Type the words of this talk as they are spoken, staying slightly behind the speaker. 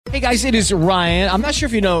Hey guys, it is Ryan. I'm not sure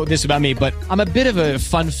if you know this about me, but I'm a bit of a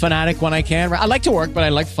fun fanatic when I can. I like to work, but I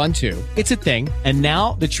like fun too. It's a thing. And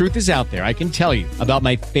now the truth is out there. I can tell you about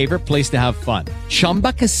my favorite place to have fun.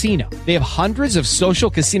 Chumba Casino. They have hundreds of social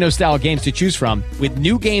casino style games to choose from with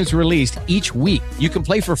new games released each week. You can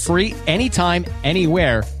play for free anytime,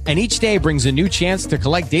 anywhere. And each day brings a new chance to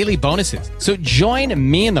collect daily bonuses. So join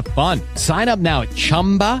me in the fun. Sign up now at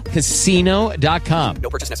ChumbaCasino.com. No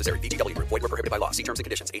purchase necessary. VGW. Void where prohibited by law. See terms and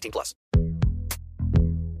conditions. 18+.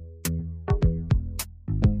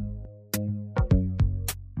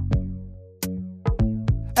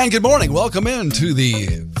 And good morning. Welcome in to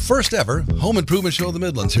the first ever Home Improvement Show of the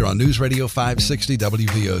Midlands here on News Radio 560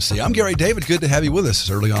 WVOC. I'm Gary David. Good to have you with us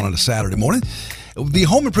early on a Saturday morning. The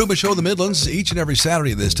Home Improvement Show of the Midlands, each and every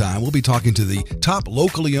Saturday at this time, we'll be talking to the top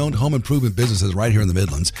locally owned home improvement businesses right here in the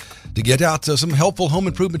Midlands to get out some helpful home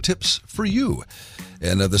improvement tips for you.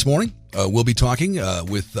 And this morning, we'll be talking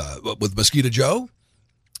with Mosquito Joe,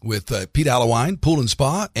 with Pete Allowine, Pool and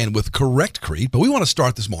Spa, and with Correctcrete. But we want to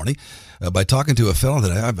start this morning by talking to a fellow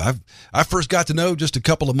that I first got to know just a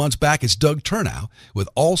couple of months back. It's Doug Turnow with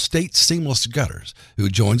All-State Seamless Gutters, who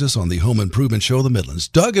joins us on the Home Improvement Show of the Midlands.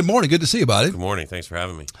 Doug, good morning. Good to see you, buddy. Good morning. Thanks for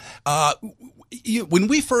having me. When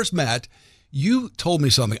we first met, you told me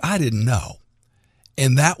something I didn't know,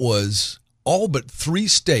 and that was all but 3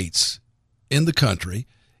 states in the country,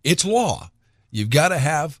 it's law. You've got to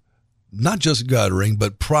have not just guttering,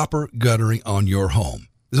 but proper guttering on your home.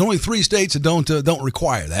 There's only 3 states that don't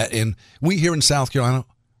require that, and we here in South Carolina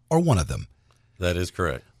are one of them. That is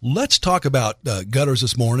correct. Let's talk about gutters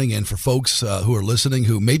this morning, and for folks who are listening,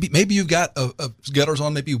 who maybe you've got gutters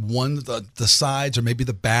on maybe one the sides or maybe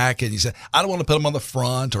the back, and you say, I don't want to put them on the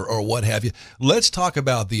front or what have you. Let's talk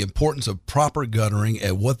about the importance of proper guttering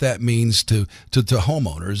and what that means to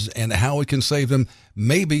homeowners and how it can save them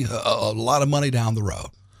maybe a lot of money down the road.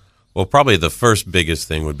 Well, probably the first biggest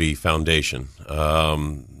thing would be foundation.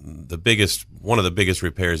 One of the biggest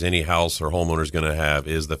repairs any house or homeowner is going to have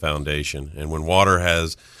is the foundation. And when water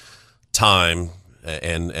has time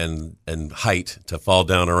and height to fall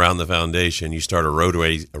down around the foundation, you start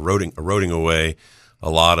eroding away a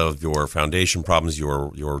lot of your foundation problems,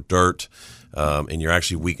 your dirt, and you're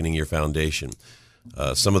actually weakening your foundation.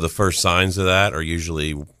 Some of the first signs of that are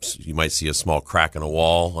usually you might see a small crack in a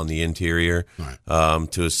wall on the interior, right.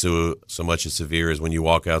 To so much as severe as when you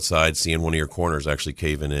walk outside seeing one of your corners actually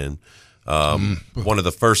caving in. One of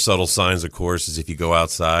the first subtle signs, of course, is if you go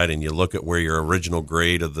outside and you look at where your original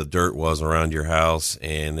grade of the dirt was around your house,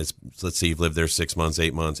 and let's say you've lived there 6 months,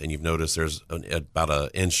 8 months, and you've noticed there's about an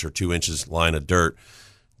inch or 2 inches line of dirt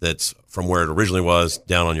that's from where it originally was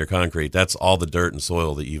down on your concrete. That's all the dirt and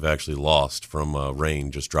soil that you've actually lost from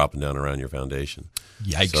rain just dropping down around your foundation.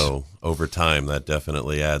 Yikes. So over time, that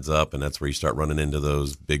definitely adds up, and that's where you start running into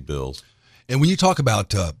those big bills. And when you talk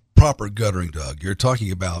about proper guttering, Doug, you're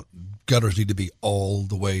talking about gutters need to be all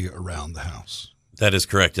the way around the house. That is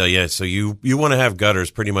correct. Yeah. So you want to have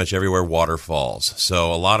gutters pretty much everywhere water falls.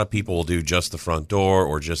 So a lot of people will do just the front door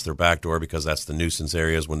or just their back door because that's the nuisance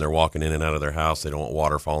areas when they're walking in and out of their house. They don't want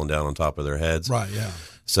water falling down on top of their heads. Right, yeah.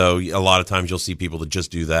 So a lot of times you'll see people that just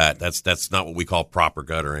do that. That's not what we call proper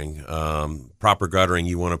guttering. Proper guttering,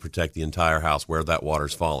 you want to protect the entire house where that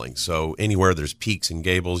water's falling. So anywhere there's peaks and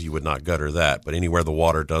gables, you would not gutter that. But anywhere the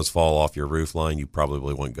water does fall off your roof line, you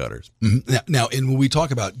probably want gutters. Mm-hmm. Now, and when we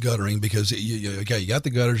talk about guttering, because you got the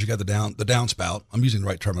gutters, you got the downspout. I'm using the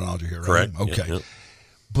right terminology here, right? Correct. Okay. Yeah.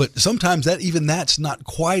 But sometimes that's not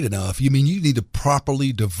quite enough. You need to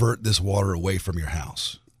properly divert this water away from your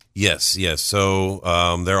house. Yes. So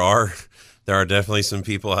there are definitely some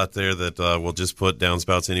people out there that will just put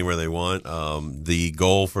downspouts anywhere they want. The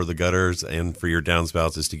goal for the gutters and for your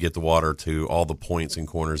downspouts is to get the water to all the points and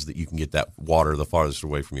corners that you can get that water the farthest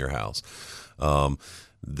away from your house.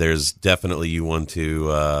 There's definitely you want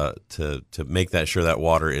to make that sure that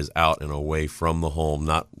water is out and away from the home,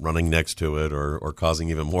 not running next to it or causing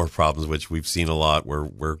even more problems, which we've seen a lot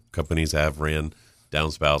where companies have ran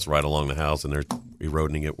downspouts right along the house, and they're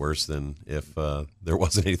eroding it worse than if there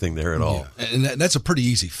wasn't anything there at all. Yeah. And that's a pretty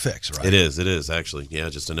easy fix, right? It is actually. Yeah,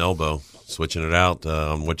 just an elbow, switching it out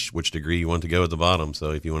on which degree you want to go at the bottom.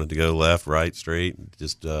 So if you want it to go left, right, straight,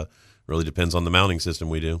 just really depends on the mounting system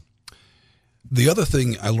we do. The other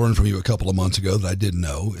thing I learned from you a couple of months ago that I didn't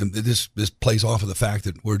know, and this plays off of the fact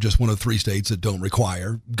that we're just one of 3 states that don't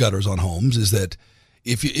require gutters on homes, is that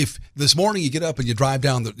if this morning you get up and you drive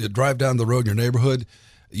down the road in your neighborhood,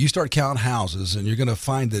 you start counting houses, and you're going to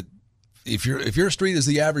find that if your street is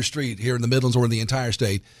the average street here in the Midlands or in the entire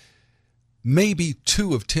state, maybe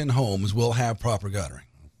 2 of 10 homes will have proper guttering.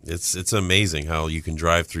 It's amazing how you can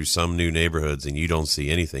drive through some new neighborhoods and you don't see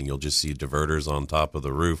anything. You'll just see diverters on top of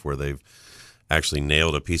the roof where they've actually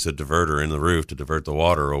nailed a piece of diverter in the roof to divert the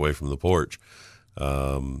water away from the porch,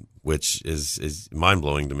 which is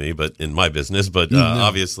mind-blowing to me, but in my business. But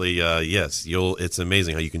obviously, yes, it's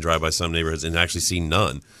amazing how you can drive by some neighborhoods and actually see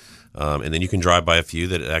none. And then you can drive by a few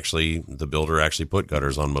that the builder actually put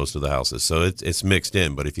gutters on most of the houses. So it's mixed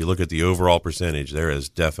in. But if you look at the overall percentage, there is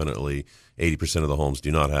definitely 80% of the homes do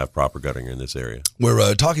not have proper guttering in this area.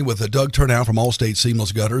 We're talking with Doug Turnow from Allstate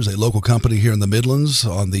Seamless Gutters, a local company here in the Midlands,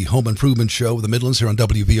 on the Home Improvement Show of the Midlands here on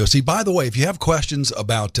WVOC. By the way, if you have questions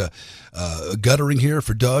about guttering here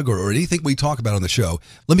for Doug or anything we talk about on the show,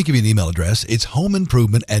 let me give you an email address. It's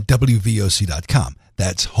homeimprovement@wvoc.com.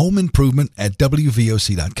 That's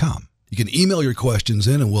homeimprovement@wvoc.com. You can email your questions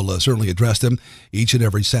in, and we'll certainly address them each and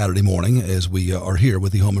every Saturday morning as we are here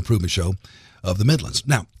with the Home Improvement Show of the Midlands.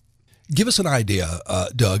 Now, give us an idea,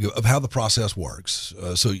 Doug, of how the process works.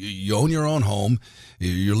 So you own your own home.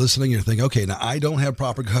 You're listening. You're thinking, okay, now I don't have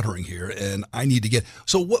proper guttering here, and I need to get.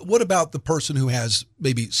 So what about the person who has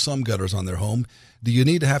maybe some gutters on their home? Do you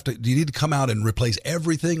need to come out and replace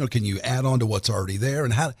everything, or can you add on to what's already there?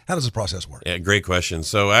 And how does the process work? Yeah, great question.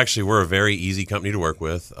 So actually, we're a very easy company to work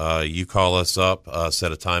with. You call us up,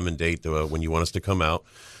 set a time and date when you want us to come out.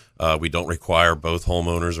 We don't require both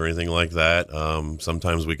homeowners or anything like that.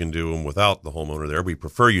 Sometimes we can do them without the homeowner there. We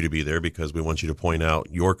prefer you to be there because we want you to point out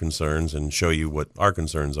your concerns and show you what our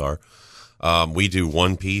concerns are. We do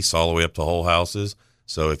one piece all the way up to whole houses.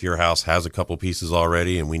 So if your house has a couple pieces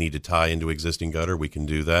already and we need to tie into existing gutter, we can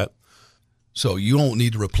do that. So you don't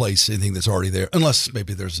need to replace anything that's already there, unless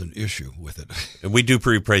maybe there's an issue with it. And we do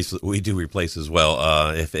replace as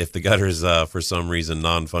well. If the gutter is for some reason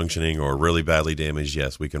non-functioning or really badly damaged,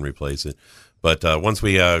 yes, we can replace it. But once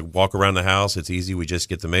we walk around the house, it's easy. We just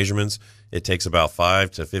get the measurements. It takes about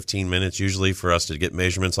 5 to 15 minutes usually for us to get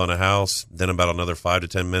measurements on a house. Then about another 5 to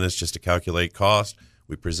 10 minutes just to calculate cost.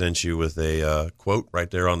 We present you with a quote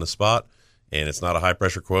right there on the spot. And it's not a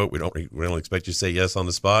high-pressure quote. We don't expect you to say yes on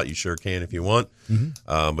the spot. You sure can if you want.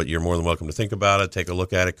 Mm-hmm. But you're more than welcome to think about it, take a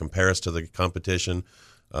look at it, compare us to the competition.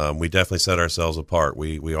 We definitely set ourselves apart.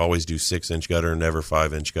 We always do 6-inch gutter, never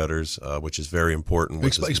 5-inch gutters, which is very important.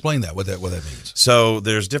 Explain that, what that means. So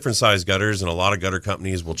there's different size gutters, and a lot of gutter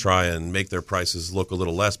companies will try and make their prices look a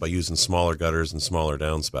little less by using smaller gutters and smaller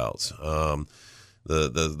downspouts.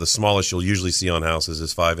 The smallest you'll usually see on houses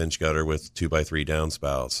is 5-inch gutter with 2x3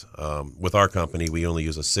 downspouts. With our company, we only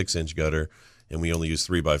use a 6-inch gutter, and we only use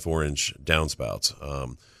 3x4-inch downspouts.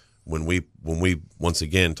 When we once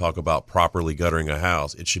again talk about properly guttering a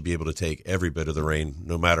house, it should be able to take every bit of the rain,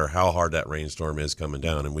 no matter how hard that rainstorm is coming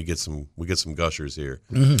down. And we get some gushers here.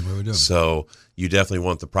 Mm-hmm, we do. So you definitely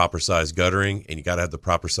want the proper size guttering, and you got to have the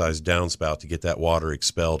proper size downspout to get that water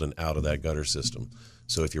expelled and out of that gutter system.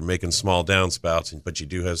 So if you're making small downspouts, but you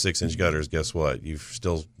do have 6-inch gutters, guess what? You're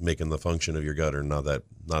still making the function of your gutter not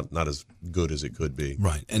as good as it could be.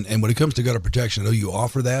 Right. And when it comes to gutter protection, I know you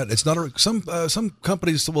offer that. It's not some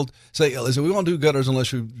companies will say, listen, we won't do gutters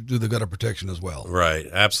unless you do the gutter protection as well. Right.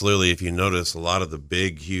 Absolutely. If you notice, a lot of the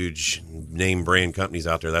big, huge name brand companies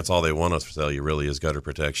out there, that's all they want us to sell you really is gutter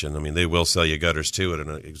protection. I mean, they will sell you gutters too at an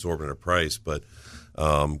exorbitant price, but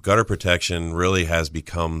gutter protection really has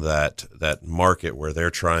become that market where they're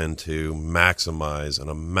trying to maximize an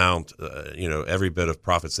amount, every bit of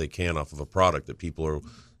profits they can off of a product that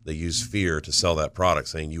they use fear to sell that product,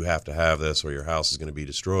 saying you have to have this or your house is going to be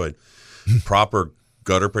destroyed. Proper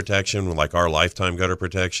gutter protection, like our lifetime gutter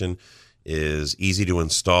protection, is easy to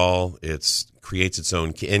install. It creates its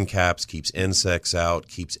own end caps, keeps insects out,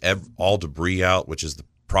 keeps all debris out, which is the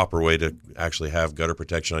proper way to actually have gutter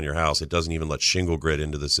protection on your house. It doesn't even let shingle grit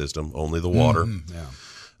into the system, only the water.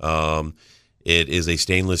 It is a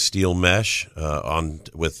stainless steel mesh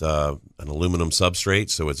with an aluminum substrate,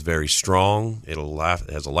 so it's very strong. It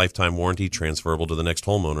has a lifetime warranty transferable to the next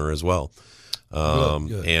homeowner as well.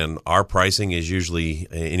 Good. And our pricing is usually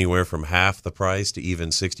anywhere from half the price to even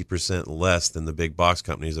 60% less than the big box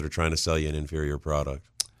companies that are trying to sell you an inferior product.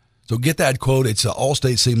 So get that quote. It's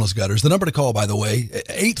Allstate Seamless Gutters. The number to call, by the way,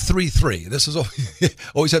 833. This is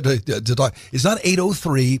always have to talk. It's not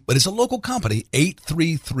 803, but it's a local company,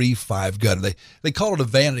 8335-GUTTER. They call it a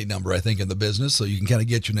vanity number, I think, in the business, so you can kind of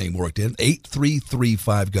get your name worked in,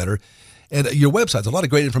 8335-GUTTER. And your website's a lot of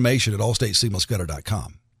great information at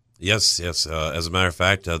allstateseamlessgutter.com. Yes. As a matter of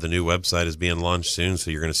fact, the new website is being launched soon,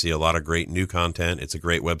 so you're going to see a lot of great new content. It's a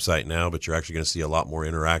great website now, but you're actually going to see a lot more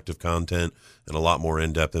interactive content and a lot more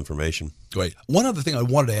in-depth information. Great. One other thing I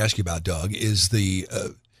wanted to ask you about, Doug, is the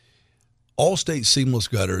Allstate Seamless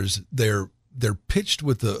Gutters. They're they're pitched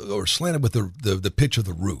with or slanted with the pitch of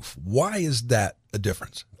the roof. Why is that a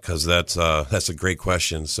difference? Because that's a great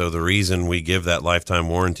question. So the reason we give that lifetime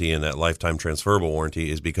warranty and that lifetime transferable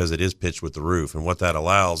warranty is because it is pitched with the roof. And what that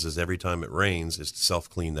allows is every time it rains is to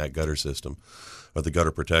self-clean that gutter system or the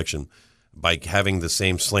gutter protection. By having the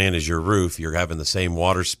same slant as your roof, you're having the same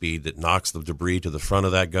water speed that knocks the debris to the front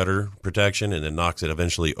of that gutter protection and then knocks it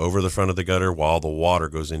eventually over the front of the gutter while the water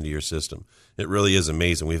goes into your system. It really is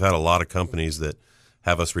amazing. We've had a lot of companies that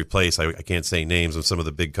have us replace, I can't say names of some of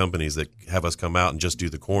the big companies that have us come out and just do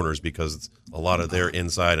the corners because a lot of their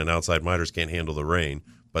inside and outside miters can't handle the rain.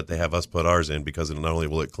 But they have us put ours in because not only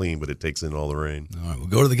will it clean, but it takes in all the rain. All right, we'll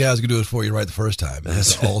go to the guys who can do it for you right the first time.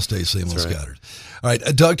 It's all-stay seamless right. gutters. All right,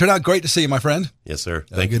 Doug, turned out great to see you, my friend. Yes, sir.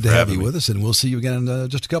 Thank good you to for have you having me. with us, and we'll see you again in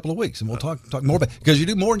just a couple of weeks, and we'll talk more about because you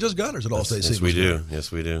do more than just gutters at All-State Seamless. Yes, we do.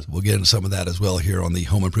 Yes, we do. So we'll get into some of that as well here on the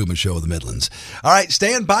Home Improvement Show of the Midlands. All right,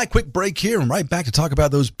 stand by. Quick break here, and right back to talk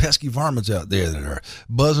about those pesky varmints out there that are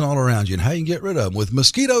buzzing all around you and how you can get rid of them with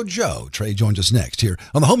Mosquito Joe. Trey joins us next here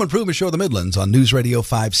on the Home Improvement Show of the Midlands on News Radio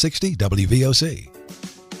 560 WVOC.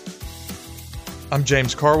 I'm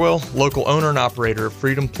James Carwell, local owner and operator of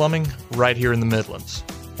Freedom Plumbing right here in the Midlands.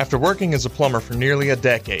 After working as a plumber for nearly a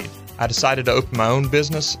decade, I decided to open my own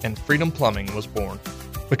business and Freedom Plumbing was born.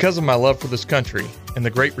 Because of my love for this country and the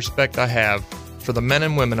great respect I have for the men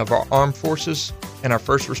and women of our armed forces and our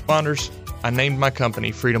first responders, I named my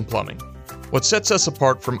company Freedom Plumbing. What sets us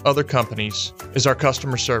apart from other companies is our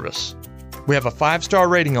customer service. We have a 5-star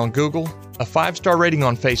rating on Google, a 5-star rating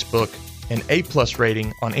on Facebook, an A+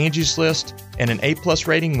 rating on Angie's List, and an A+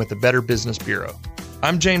 rating with the Better Business Bureau.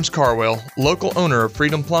 I'm James Carwell, local owner of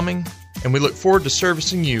Freedom Plumbing, and we look forward to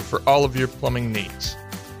servicing you for all of your plumbing needs.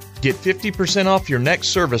 Get 50% off your next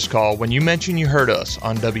service call when you mention you heard us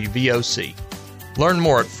on WVOC. Learn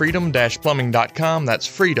more at freedom-plumbing.com. That's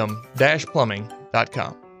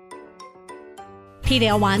freedom-plumbing.com. Pete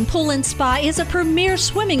L. Wine Pool and Spa is a premier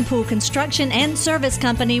swimming pool construction and service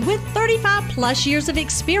company with 35 plus years of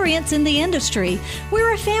experience in the industry.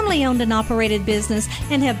 We're a family-owned and operated business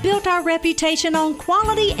and have built our reputation on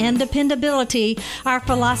quality and dependability. Our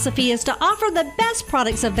philosophy is to offer the best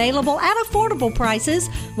products available at affordable prices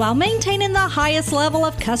while maintaining the highest level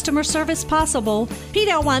of customer service possible. Pete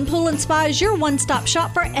L. Wine Pool and Spa is your one-stop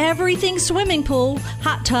shop for everything swimming pool,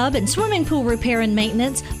 hot tub and swimming pool repair and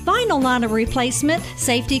maintenance, vinyl liner replacement,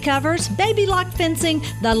 safety covers, baby lock fencing,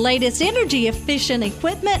 the latest energy efficient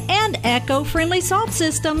equipment, and eco-friendly salt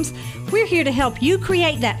systems. We're here to help you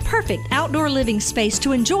create that perfect outdoor living space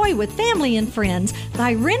to enjoy with family and friends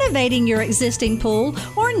by renovating your existing pool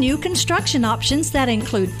or new construction options that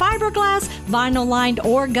include fiberglass, vinyl-lined,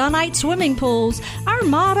 or gunite swimming pools. Our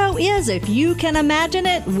motto is, if you can imagine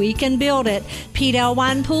it, we can build it. Pete L.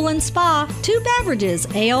 Wine Pool and Spa, 2 beverages,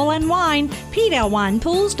 ale and wine,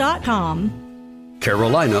 PeteLWinePools.com.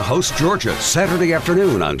 Carolina hosts Georgia Saturday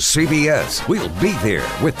afternoon on CBS. We'll be there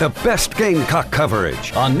with the best Gamecock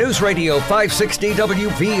coverage on News Radio 560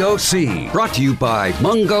 WVOC. Brought to you by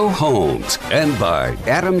Mungo Homes and by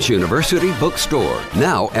Adams University Bookstore.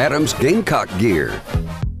 Now Adams Gamecock gear.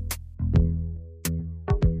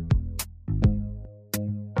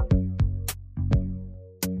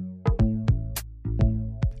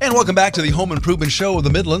 And welcome back to the Home Improvement Show of the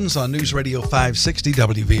Midlands on News Radio 560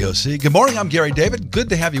 WVOC. Good morning, I'm Gary David. Good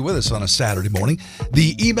to have you with us on a Saturday morning.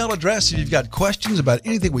 The email address, if you've got questions about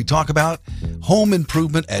anything we talk about,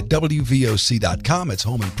 homeimprovement@wvoc.com. It's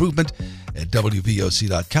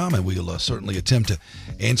homeimprovement@wvoc.com, and we'll certainly attempt to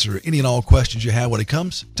answer any and all questions you have when it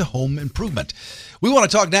comes to home improvement. We want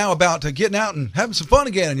to talk now about getting out and having some fun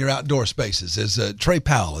again in your outdoor spaces, as Trey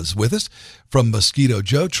Powell is with us from Mosquito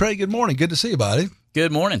Joe. Trey, good morning. Good to see you, buddy.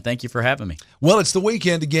 Good morning. Thank you for having me. Well, it's the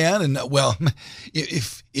weekend again, and well,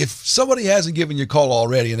 if somebody hasn't given you a call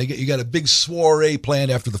already, and you got a big soiree planned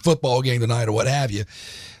after the football game tonight or what have you,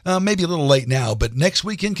 maybe a little late now, but next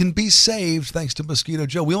weekend can be saved thanks to Mosquito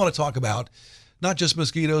Joe. We want to talk about not just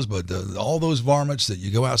mosquitoes, but all those varmints that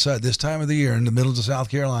you go outside this time of the year in the middle of South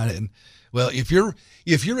Carolina. And well, if your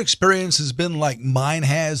experience has been like mine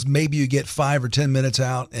has, maybe you get 5 or 10 minutes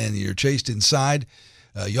out and you're chased inside.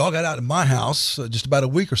 Y'all got out of my house just about a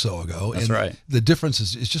week or so ago. That's and right. The difference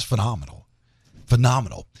is just phenomenal.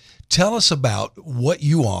 Phenomenal. Tell us about what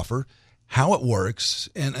you offer, how it works,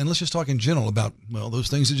 and let's just talk in general about, well, those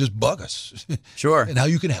things that just bug us. Sure. And how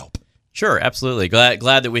you can help. Sure, absolutely. Glad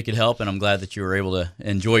that we could help, and I'm glad that you were able to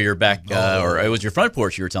enjoy your back, or it was your front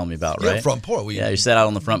porch you were telling me about, right? Yeah, front porch. You sat out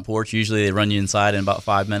on the front porch. Usually they run you inside in about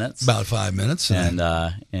 5 minutes. About 5 minutes.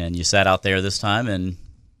 And you sat out there this time, and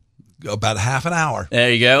about half an hour.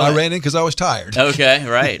 There you go. I ran in because I was tired. Okay,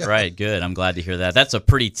 right, good. I'm glad to hear that. That's a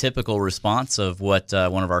pretty typical response of what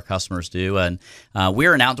one of our customers do. And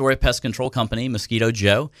we're an outdoor pest control company, Mosquito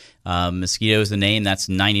Joe. Mosquito is the name. That's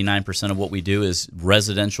 99% of what we do is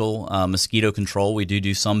residential mosquito control. We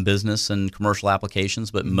do some business and commercial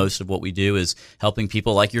applications, but most of what we do is helping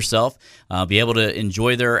people like yourself be able to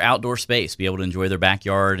enjoy their outdoor space, be able to enjoy their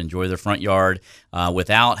backyard, enjoy their front yard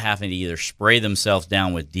without having to either spray themselves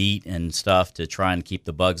down with DEET and stuff to try and keep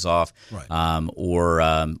the bugs off,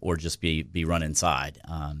 or just be run inside,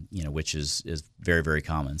 which is very, very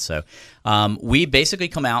common. So we basically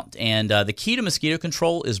come out, and the key to mosquito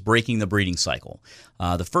control is breaking the breeding cycle.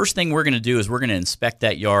 The first thing we're going to do is we're going to inspect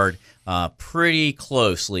that yard pretty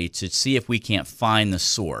closely to see if we can't find the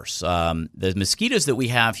source. The mosquitoes that we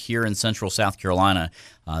have here in central South Carolina,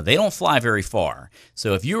 they don't fly very far.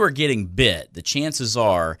 So if you are getting bit, the chances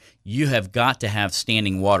are you have got to have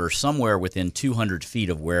standing water somewhere within 200 feet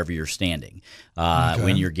of wherever you're standing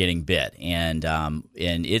when you're getting bit. And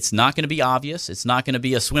it's not going to be obvious. It's not going to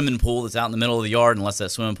be a swimming pool that's out in the middle of the yard unless that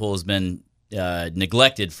swimming pool has been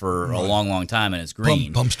neglected for a long time and it's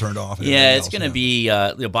green. Pumps turned off. Yeah, it's going to be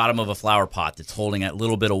the bottom of a flower pot that's holding a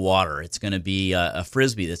little bit of water. It's going to be a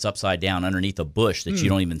Frisbee that's upside down underneath a bush that you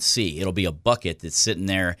don't even see. It'll be a bucket that's sitting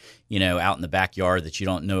there, out in the backyard that you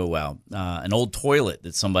don't know well. An old toilet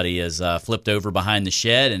that somebody has flipped over behind the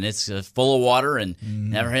shed and it's full of water and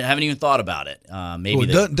haven't even thought about it. Maybe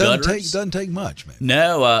doesn't take much, man.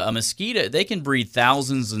 No, a mosquito, they can breed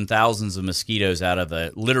thousands and thousands of mosquitoes out of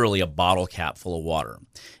literally a bottle cap full of water.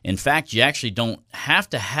 In fact, you actually don't have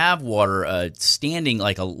to have water standing,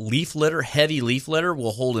 like a leaf litter. Heavy leaf litter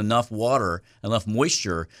will hold enough water, enough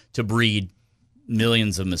moisture to breed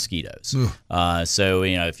millions of mosquitoes. So,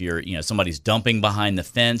 if you're, somebody's dumping behind the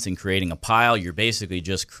fence and creating a pile, you're basically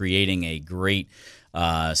just creating a great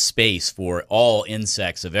space for all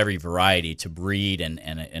insects of every variety to breed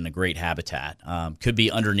and a great habitat. Could be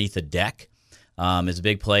underneath a deck. Is a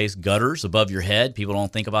big place. Gutters above your head. People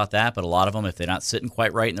don't think about that, but a lot of them, if they're not sitting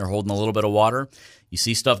quite right and they're holding a little bit of water, you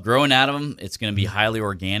see stuff growing out of them. It's going to be highly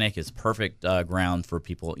organic. It's perfect ground for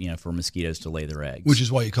people, for mosquitoes to lay their eggs. Which is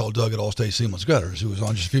why you call Doug at Allstate Seamless Gutters, who was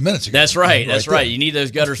on just a few minutes ago. That's right. That's right. You need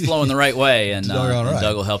those gutters flowing the right way, and right.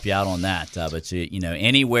 Doug will help you out on that. But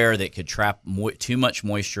anywhere that could trap too much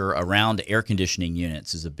moisture around air conditioning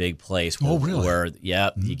units is a big place. Where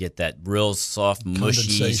you get that real soft,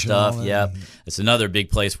 mushy stuff. Yep. It's another big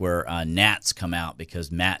place where gnats come out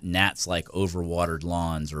because gnats like overwatered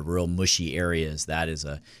lawns or real mushy areas.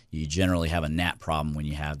 You generally have a gnat problem when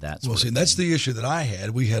you have that. That's the issue that I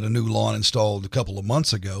had. We had a new lawn installed a couple of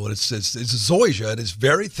months ago, and it's zoysia. It is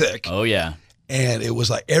very thick. Oh yeah, and it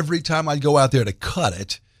was like every time I'd go out there to cut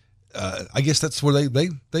it. I guess that's where they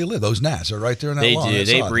live. Those gnats are right there in that lawn. They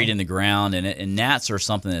do. They breed in the ground, and gnats are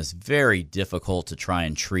something that's very difficult to try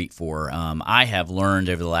and treat for. I have learned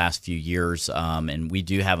over the last few years, and we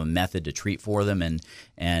do have a method to treat for them,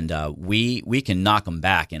 and we can knock them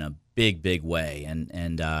back in a big way.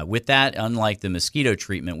 And with that, unlike the mosquito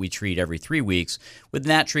treatment, we treat every 3 weeks. With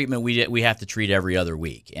gnat treatment, we have to treat every other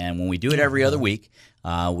week. And when we do it every other week,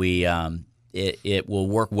 it will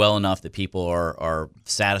work well enough that people are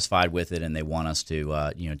satisfied with it and they want us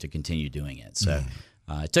to to continue doing it. So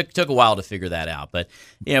it took a while to figure that out. But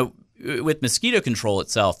with mosquito control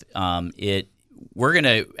itself, we're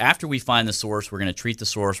gonna, after we find the source, we're gonna treat the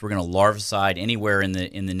source. We're gonna larvicide anywhere in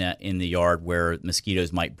the yard where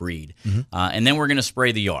mosquitoes might breed, and then we're gonna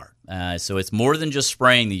spray the yard. So it's more than just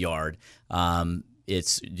spraying the yard.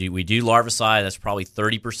 We do larvicide. That's probably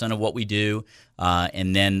 30% of what we do.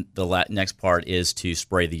 And then the next part is to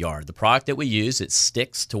spray the yard. The product that we use, it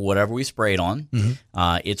sticks to whatever we spray it on.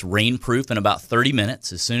 It's rainproof in about 30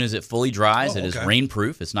 minutes. As soon as it fully dries, it is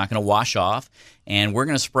rainproof. It's not going to wash off. And we're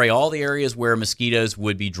going to spray all the areas where mosquitoes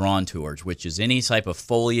would be drawn towards, which is any type of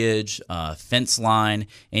foliage, fence line,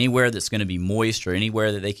 anywhere that's going to be moist or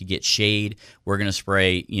anywhere that they could get shade. We're going to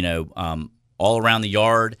spray, all around the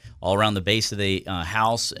yard, all around the base of the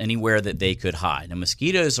house, anywhere that they could hide. Now,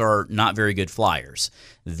 mosquitoes are not very good flyers.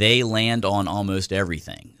 They land on almost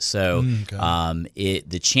everything. So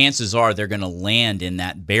the chances are they're going to land in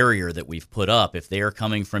that barrier that we've put up. If they are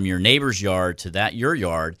coming from your neighbor's yard to your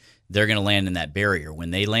yard, they're going to land in that barrier.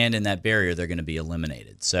 When they land in that barrier, they're going to be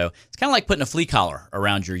eliminated. So it's kind of like putting a flea collar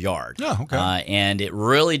around your yard. Oh, okay. And it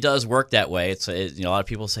really does work that way. A lot of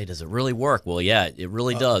people say, does it really work? Well, yeah, it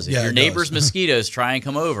really does. If your neighbor's mosquitoes try and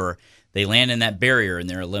come over, they land in that barrier and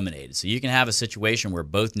they're eliminated. So you can have a situation where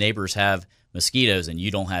both neighbors have mosquitoes and you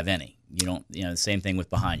don't have any. You don't, the same thing with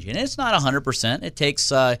behind you. And it's not 100%. It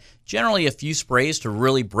takes generally a few sprays to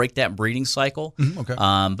really break that breeding cycle. Okay.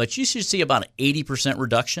 But you should see about an 80%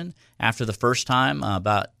 reduction after the first time,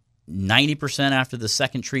 about 90% after the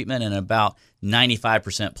second treatment, and about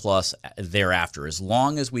 95% plus thereafter, as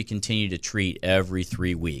long as we continue to treat every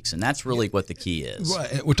 3 weeks. And that's really what the key is.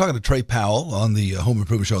 Right. We're talking to Trey Powell on the Home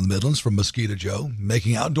Improvement Show in the Midlands from Mosquito Joe,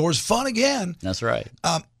 making outdoors fun again. That's right.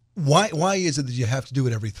 Why is it that you have to do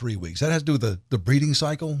it every 3 weeks? That has to do with the breeding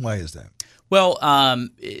cycle? Why is that? Well,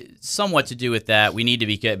 somewhat to do with that. We need to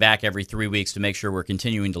be back every 3 weeks to make sure we're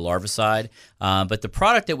continuing to larvicide. But the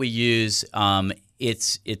product that we use,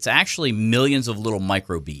 it's actually millions of little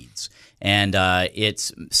microbeads. And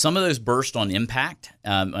it's some of those burst on impact.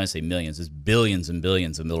 When I say millions, it's billions and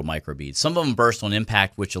billions of little microbeads. Some of them burst on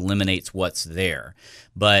impact, which eliminates what's there.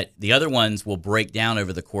 But the other ones will break down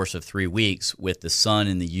over the course of 3 weeks with the sun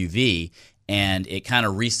and the UV, and it kind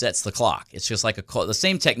of resets the clock. It's just like the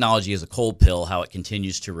same technology as a cold pill, how it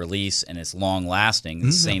continues to release and it's long-lasting,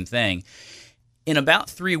 the same thing. In about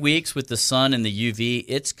 3 weeks with the sun and the UV,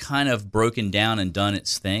 it's kind of broken down and done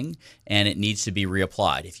its thing, and it needs to be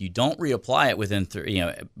reapplied. If you don't reapply it within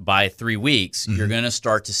by 3 weeks, you're going to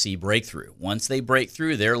start to see breakthrough. Once they break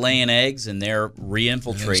through, they're laying eggs and they're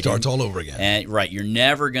reinfiltrating. And it starts all over again. And, right, you're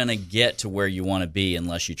never going to get to where you want to be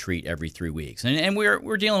unless you treat every 3 weeks. And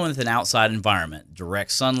we're dealing with an outside environment,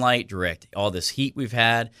 direct sunlight, direct all this heat we've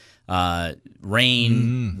had.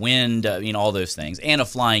 Rain, wind, all those things, and a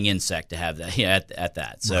flying insect to have that at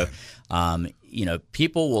that. So,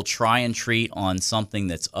 people will try and treat on something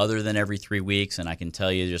that's other than every 3 weeks, and I can tell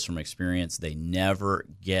you just from experience, they never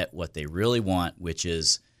get what they really want, which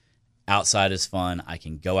is outside is fun. I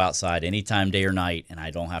can go outside anytime, day or night, and I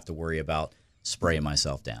don't have to worry about spraying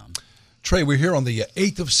myself down. Trey, we're here on the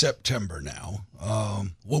 8th of September now.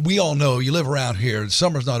 Well, we all know you live around here.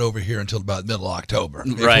 Summer's not over here until about middle of October,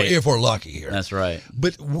 right? If we're lucky here. That's right.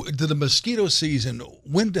 But the mosquito season,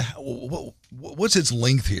 what's its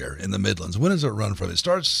length here in the Midlands? When does it run from? It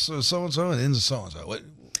starts so-and-so and ends so-and-so.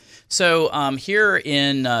 So here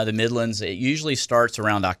in the Midlands, it usually starts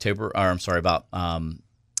around about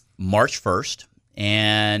March 1st.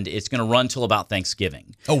 And it's going to run till about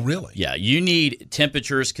Thanksgiving. Oh, really? Yeah. You need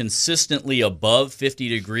temperatures consistently above 50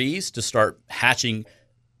 degrees to start hatching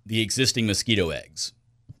the existing mosquito eggs.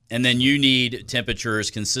 And then you need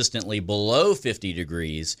temperatures consistently below 50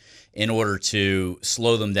 degrees in order to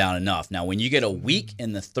slow them down enough. Now, when you get a week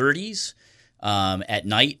in the 30s at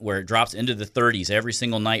night where it drops into the 30s every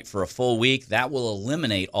single night for a full week, that will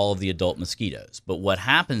eliminate all of the adult mosquitoes. But what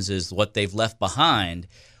happens is what they've left behind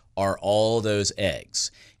are all those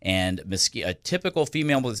eggs. And typical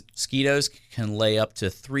female mosquitoes can lay up to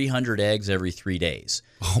 300 eggs every 3 days.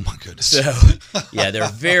 Oh, my goodness. So, yeah, they're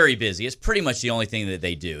very busy. It's pretty much the only thing that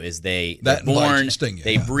they do is they're born,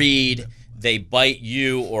 they breed, they bite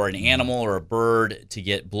you or an animal or a bird to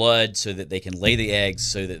get blood so that they can lay the eggs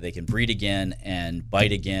so that they can breed again and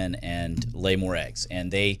bite again and lay more eggs.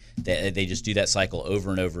 And they just do that cycle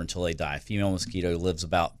over and over until they die. Female mosquito lives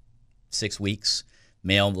about 6 weeks.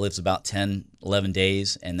 Male lives about 10, 11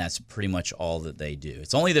 days, and that's pretty much all that they do.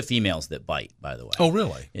 It's only the females that bite, by the way. Oh,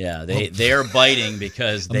 really? Yeah, they are biting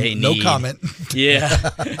because they need... No comment. Yeah.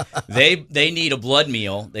 They need a blood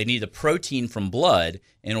meal. They need the protein from blood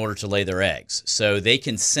in order to lay their eggs. So they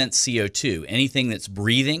can sense CO2. Anything that's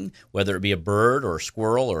breathing, whether it be a bird or a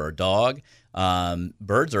squirrel or a dog,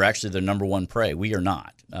 birds are actually their number one prey. We are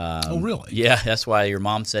not. Oh, really? Yeah, that's why your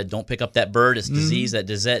mom said, don't pick up that bird. It's disease, that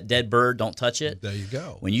dead bird, don't touch it. There you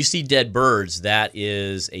go. When you see dead birds, that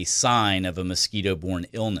is a sign of a mosquito-borne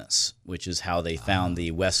illness, which is how they found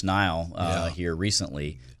the West Nile here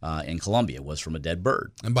recently in Colombia, was from a dead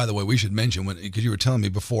bird. And by the way, we should mention, because you were telling me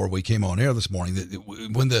before we came on air this morning,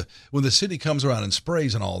 that when the city comes around and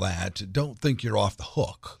sprays and all that, don't think you're off the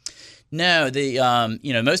hook. No,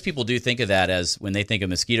 most people do think of that as when they think of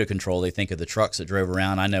mosquito control, they think of the trucks that drove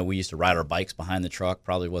around. I know we used to ride our bikes behind the truck.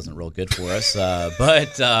 Probably wasn't real good for us,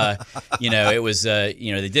 but it was. They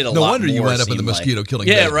did a lot more. No wonder you wound up in the mosquito killing.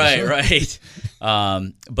 Yeah, right.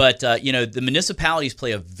 But the municipalities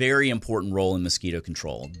play a very important role in mosquito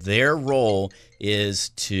control. Their role is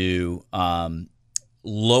to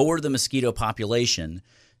lower the mosquito population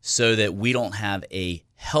so that we don't have a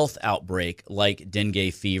health outbreak like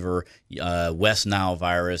dengue fever, West Nile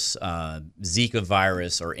virus, Zika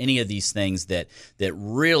virus, or any of these things that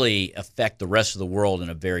really affect the rest of the world in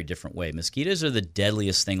a very different way. Mosquitoes are the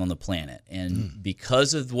deadliest thing on the planet. And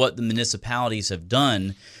because of what the municipalities have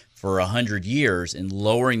done for 100 years in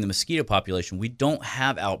lowering the mosquito population, we don't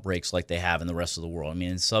have outbreaks like they have in the rest of the world. I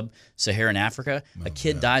mean, in sub-Saharan Africa, a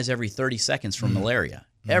kid dies every 30 seconds from malaria.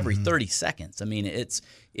 every 30 seconds. I mean,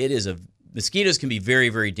 mosquitoes can be very,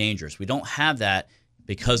 very dangerous. We don't have that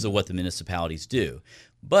because of what the municipalities do.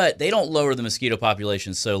 But they don't lower the mosquito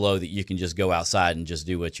population so low that you can just go outside and just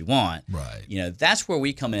do what you want. Right. That's where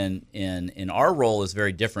we come in, and our role is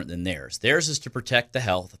very different than theirs. Theirs is to protect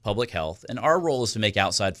the public health, and our role is to make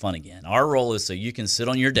outside fun again. Our role is so you can sit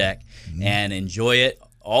on your deck and enjoy it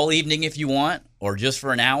all evening if you want, or just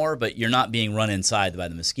for an hour, but you're not being run inside by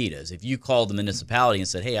the mosquitoes. If you called the municipality and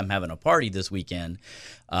said, hey, I'm having a party this weekend,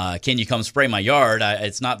 can you come spray my yard?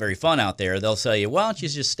 It's not very fun out there. They'll tell you, why don't you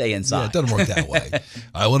just stay inside? Yeah, it doesn't work that way.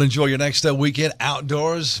 I want to enjoy your next weekend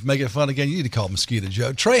outdoors, make it fun again. You need to call Mosquito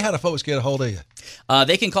Joe. Trey, how do folks get a hold of you?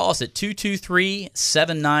 They can call us at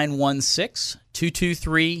 223-7916,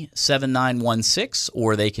 223-7916,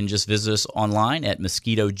 or they can just visit us online at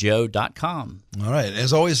mosquitojoe.com. All right.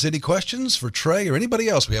 As always, any questions for Trey or anybody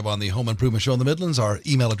else we have on the Home Improvement Show in the Midlands, our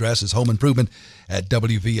email address is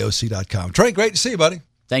homeimprovement@wvoc.com. Trey, great to see you, buddy.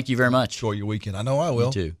 Thank you very much. Enjoy your weekend. I know I will.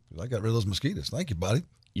 You too. I got rid of those mosquitoes. Thank you, buddy.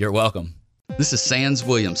 You're welcome. This is Sands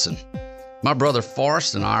Williamson. My brother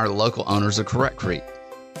Forrest and I are the local owners of Correctcrete.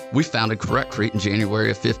 We founded Correctcrete in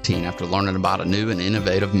January of 15 after learning about a new and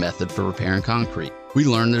innovative method for repairing concrete. We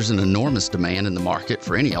learned there's an enormous demand in the market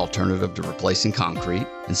for any alternative to replacing concrete,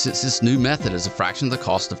 and since this new method is a fraction of the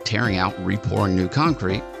cost of tearing out and repouring new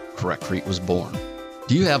concrete, Correctcrete was born.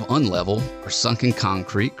 Do you have unlevel or sunken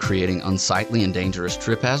concrete creating unsightly and dangerous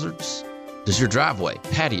trip hazards? Does your driveway,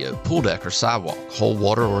 patio, pool deck, or sidewalk hold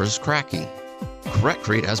water or is cracking?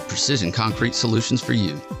 Correctcrete has precision concrete solutions for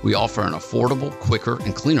you. We offer an affordable, quicker,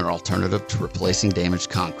 and cleaner alternative to replacing damaged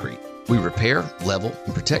concrete. We repair, level,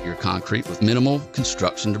 and protect your concrete with minimal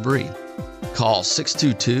construction debris. Call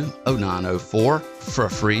 622-0904 for a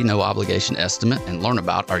free, no-obligation estimate and learn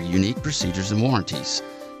about our unique procedures and warranties.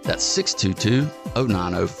 That's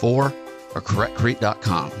 622-0904 or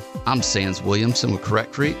correctcrete.com. I'm Sands Williamson with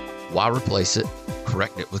Correctcrete. Why replace it?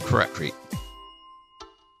 Correct it with Correctcrete.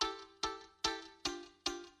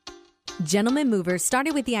 Gentleman Movers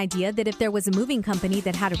started with the idea that if there was a moving company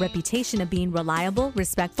that had a reputation of being reliable,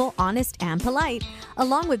 respectful, honest, and polite,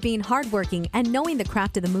 along with being hardworking and knowing the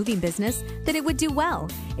craft of the moving business, that it would do well.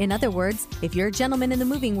 In other words, if you're a gentleman in the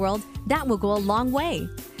moving world, that will go a long way.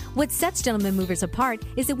 What sets Gentleman Movers apart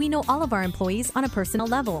is that we know all of our employees on a personal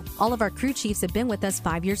level. All of our crew chiefs have been with us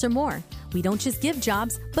 5 years or more. We don't just give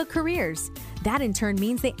jobs, but careers. That in turn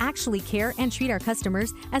means they actually care and treat our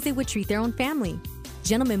customers as they would treat their own family.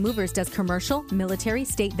 Gentleman Movers does commercial, military,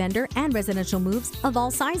 state vendor, and residential moves of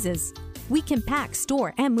all sizes. We can pack,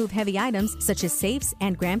 store, and move heavy items such as safes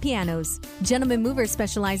and grand pianos. Gentleman Movers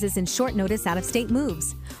specializes in short notice out-of-state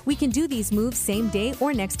moves. We can do these moves same day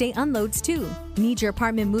or next day unloads too. Need your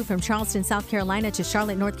apartment moved from Charleston, South Carolina to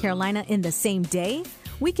Charlotte, North Carolina in the same day?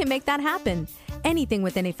 We can make that happen. Anything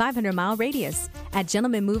within a 500-mile radius. At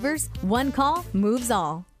Gentleman Movers, one call moves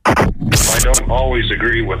all. I don't always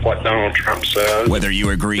agree with what Donald Trump says. Whether you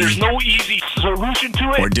agree, there's no easy solution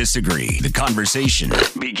to it, or disagree, the conversation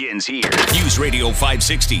begins here. News Radio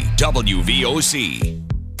 560 WVOC.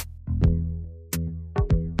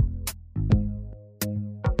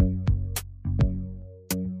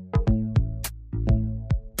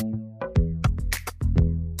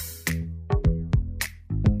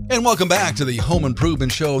 And welcome back to the Home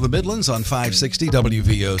Improvement Show of the Midlands on 560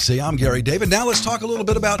 WVOC. I'm Gary David. Now let's talk a little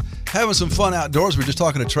bit about having some fun outdoors. We were just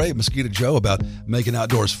talking to Trey, Mosquito Joe, about making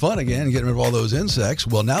outdoors fun again and getting rid of all those insects.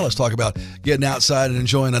 Well, now let's talk about getting outside and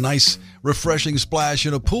enjoying a nice, refreshing splash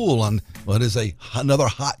in a pool on what is another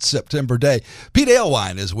hot September day. Pete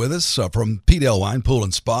Alewine is with us from Pete Alewine Pool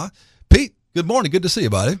and Spa. Pete, good morning. Good to see you,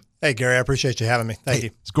 buddy. Hey, Gary, I appreciate you having me. Thank you.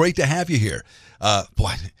 It's great to have you here.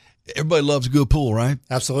 Boy, everybody loves a good pool, right?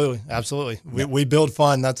 Absolutely, absolutely. We build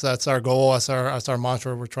fun. That's our goal. That's our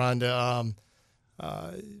mantra. We're trying to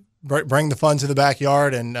bring the fun to the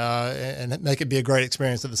backyard and make it be a great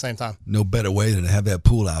experience at the same time. No better way than to have that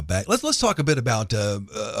pool out back. Let's talk a bit about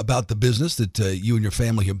the business that you and your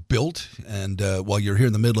family have built, and while you're here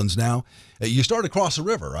in the Midlands now, you started across the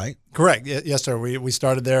river, right? Correct. Yes, sir. We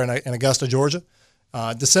started there in Augusta, Georgia.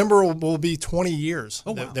 December will be 20 years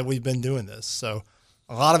that we've been doing this. So.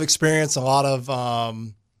 A lot of experience, a lot of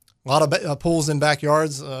pools in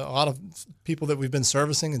backyards, a lot of people that we've been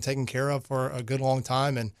servicing and taking care of for a good long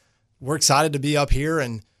time. And we're excited to be up here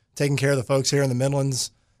and taking care of the folks here in the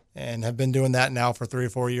Midlands, and have been doing that now for 3 or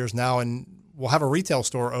 4 years now. And we'll have a retail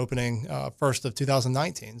store opening 1st of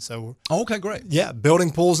 2019. So, okay, great. Yeah,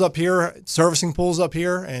 building pools up here, servicing pools up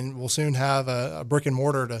here, and we'll soon have a brick and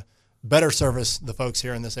mortar to better service the folks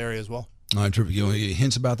here in this area as well. All right, terrific. Any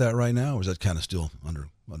hints about that right now, or is that kind of still under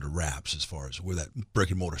wraps as far as where that brick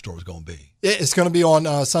and mortar store is going to be? It's going to be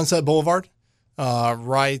on Sunset Boulevard,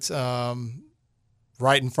 right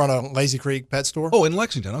in front of Lazy Creek Pet Store. Oh, in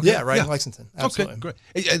Lexington. Okay. Yeah, in Lexington. Absolutely. Okay, great.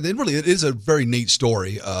 And it is a very neat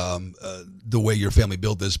story. The way your family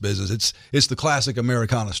built this business, it's the classic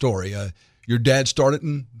Americana story. Your dad started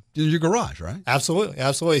in your garage, right? Absolutely.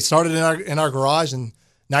 It started in our garage in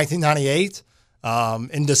 1998.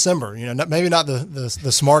 In December, maybe not the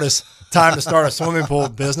smartest time to start a swimming pool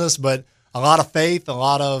business, but a lot of faith, a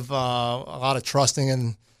lot of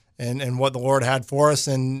trusting in what the Lord had for us,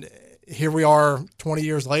 and here we are 20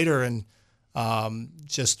 years later, and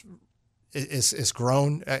just it's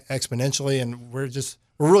grown exponentially, and we're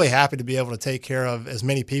really happy to be able to take care of as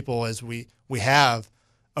many people as we have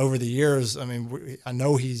over the years. I mean, I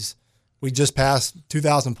know we just passed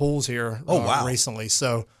 2,000 pools here recently,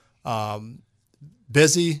 so.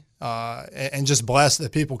 Busy and just blessed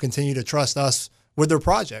that people continue to trust us with their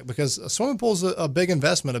project, because a swimming pool is a big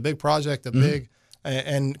investment, a big project, a big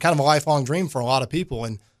and kind of a lifelong dream for a lot of people.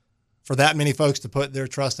 And for that many folks to put their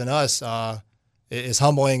trust in us is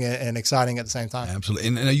humbling and exciting at the same time. Absolutely.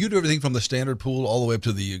 And you do everything from the standard pool all the way up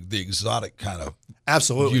to the exotic kind of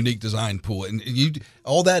unique design pool. And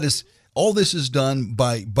all this is done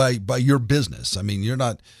by your business. I mean, you're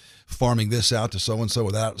not farming this out to so-and-so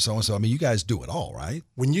without so-and-so. I mean, you guys do it all, right?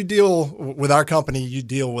 When you deal with our company, you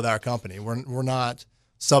deal with our company. We're not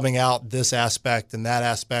subbing out this aspect and that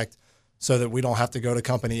aspect so that we don't have to go to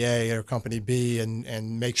company A or company B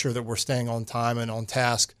and make sure that we're staying on time and on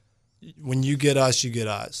task. When you get us, you get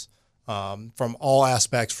us. From all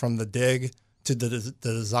aspects, from the dig to the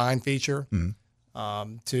design feature to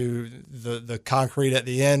the concrete at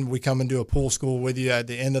the end. We come and do a pool school with you at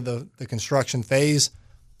the end of the construction phase.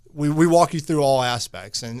 We walk you through all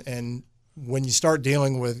aspects, and when you start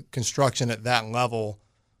dealing with construction at that level,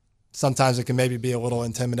 sometimes it can maybe be a little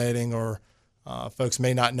intimidating, or folks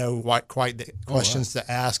may not know quite the questions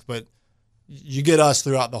to ask, but you get us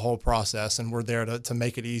throughout the whole process, and we're there to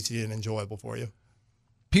make it easy and enjoyable for you.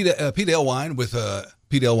 Pete Elwine with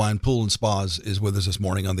Pete Elwine Pool and Spas is with us this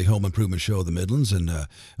morning on the Home Improvement Show of the Midlands, and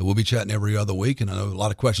we'll be chatting every other week. And I know a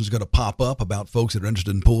lot of questions are going to pop up about folks that are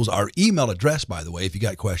interested in pools. Our email address, by the way, if you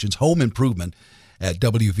got questions,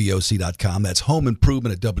 homeimprovement@wvoc.com. That's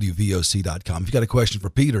homeimprovement@wvoc.com. If you got a question for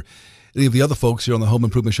Pete or any of the other folks here on the Home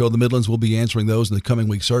Improvement Show of the Midlands, we'll be answering those in the coming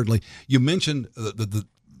weeks. Certainly, you mentioned the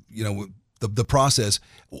process.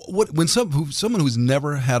 When someone who's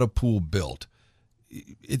never had a pool built,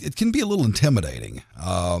 it can be a little intimidating.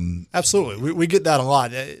 Absolutely. We get that a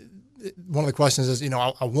lot. One of the questions is,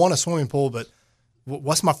 I want a swimming pool, but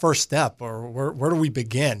what's my first step, or where do we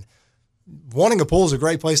begin? Wanting a pool is a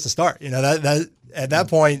great place to start. That at that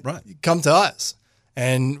point, come to us,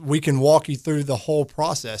 and we can walk you through the whole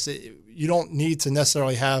process. You don't need to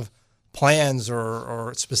necessarily have plans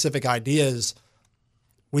or specific ideas.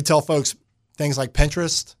 We tell folks things like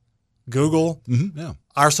Pinterest, Google,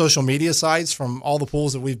 our social media sites from all the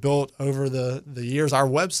pools that we've built over the years, our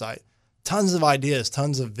website, tons of ideas,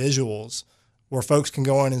 tons of visuals where folks can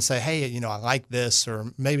go in and say, hey, I like this,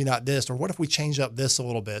 or maybe not this, or what if we change up this a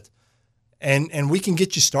little bit? And we can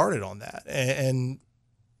get you started on that. And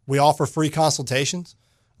we offer free consultations.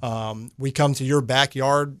 We come to your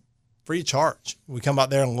backyard free of charge. We come out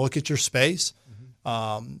there and look at your space,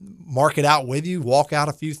 mark it out with you, walk out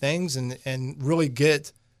a few things, and really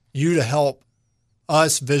get you to help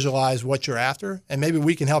us visualize what you're after. And maybe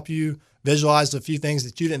we can help you visualize a few things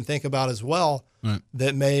that you didn't think about as well,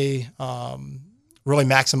 that may really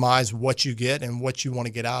maximize what you get and what you want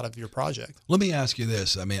to get out of your project. Let me ask you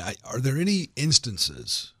this. I mean, are there any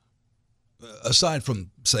instances, aside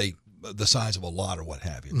from, say, the size of a lot or what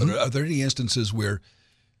have you, but are there any instances where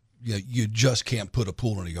you just can't put a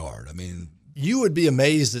pool in a yard? I mean, you would be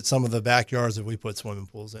amazed at some of the backyards that we put swimming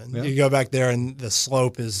pools in. Yeah. You go back there and the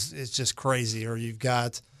slope is just crazy, or you've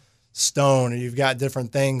got stone, or you've got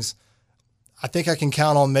different things. I think I can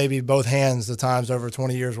count on maybe both hands the times over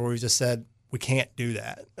 20 years where we just said, we can't do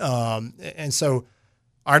that. And so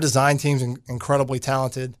our design team's incredibly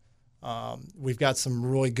talented. We've got some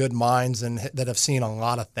really good minds that have seen a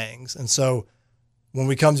lot of things. And so when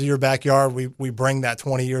we come to your backyard, we bring that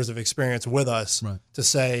 20 years of experience with us to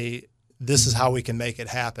say, this is how we can make it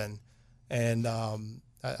happen. And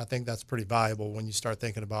I think that's pretty valuable when you start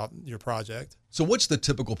thinking about your project. So what's the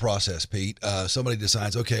typical process, Pete? Somebody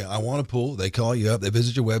decides, okay, I want a pool. They call you up. They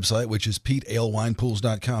visit your website, which is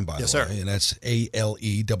PeteAlewinepools.com, by the way. Yes, sir. And that's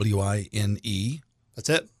ALEWINE. That's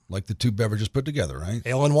it. Like the two beverages put together, right?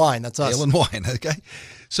 Ale and wine. That's us. Ale and wine, okay.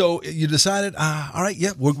 So you decided, all right,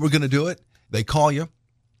 yeah, we're going to do it. They call you.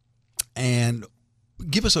 And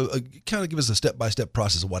give us a step-by-step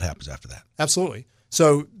process of what happens after that. Absolutely.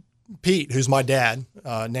 So Pete, who's my dad,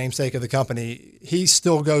 namesake of the company, he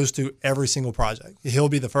still goes to every single project. He'll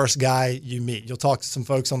be the first guy you meet. You'll talk to some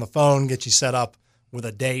folks on the phone, get you set up with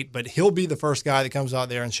a date, but he'll be the first guy that comes out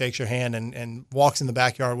there and shakes your hand and walks in the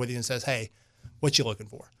backyard with you and says, hey, what you looking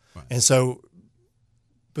for? Right. And so,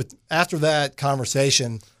 but after that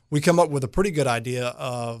conversation, we come up with a pretty good idea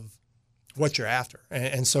of what you're after.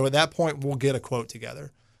 And so at that point, we'll get a quote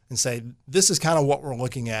together and say, this is kind of what we're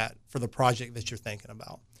looking at for the project that you're thinking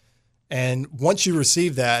about. And once you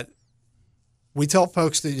receive that, we tell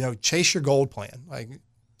folks to, chase your gold plan. Like,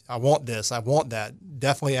 I want this, I want that,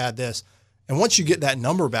 definitely add this. And once you get that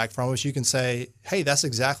number back from us, you can say, hey, that's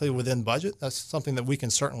exactly within budget. That's something that we can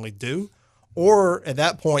certainly do. Or at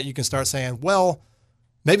that point, you can start saying, well,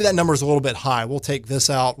 maybe that number is a little bit high. We'll take this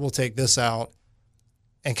out,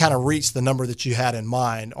 and kind of reach the number that you had in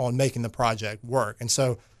mind on making the project work. And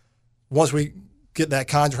so once we get that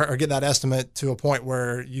contract or get that estimate to a point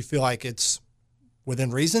where you feel like it's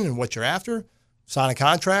within reason and what you're after, sign a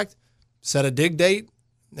contract, set a dig date,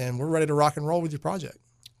 and we're ready to rock and roll with your project.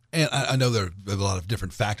 And I know there are a lot of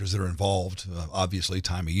different factors that are involved. Obviously,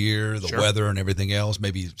 time of year, the weather, and everything else.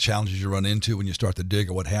 Maybe challenges you run into when you start to dig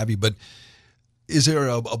or what have you. But is there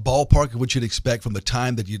a ballpark of what you'd expect from the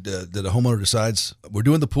time that that a homeowner decides we're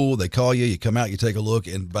doing the pool? They call you, you come out, you take a look,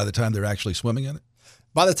 and by the time they're actually swimming in it?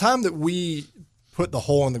 By the time that we put the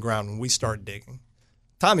hole in the ground when we start digging,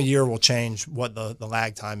 time of year will change what the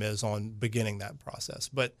lag time is on beginning that process.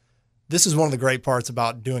 But this is one of the great parts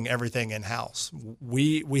about doing everything in-house.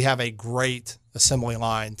 We have a great assembly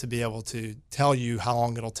line to be able to tell you how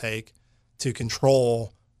long it'll take to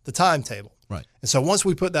control the timetable. Right. And so once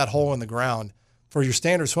we put that hole in the ground, for your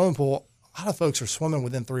standard swimming pool, a lot of folks are swimming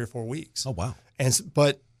within 3 or 4 weeks. Oh, wow.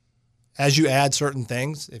 But as you add certain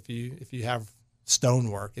things, if you have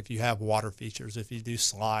stonework, if you have water features, if you do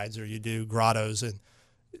slides or you do grottos and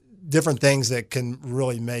different things that can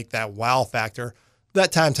really make that wow factor,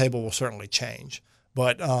 that timetable will certainly change.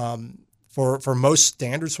 But for most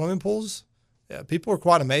standard swimming pools, people are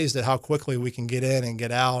quite amazed at how quickly we can get in and get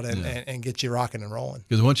out and get you rocking and rolling.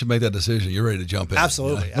 Because once you make that decision, you're ready to jump in.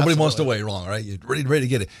 Absolutely. Nobody wants to wait long, right? You're ready to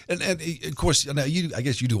get it. And of course, now I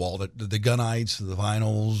guess you do all the gunnites, the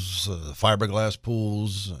vinyls, fiberglass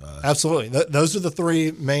pools. Absolutely. Those are the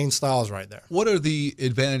 3 main styles right there. What are the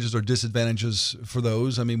advantages or disadvantages for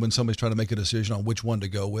those? I mean, when somebody's trying to make a decision on which one to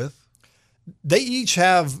go with? They each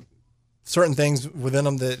have certain things within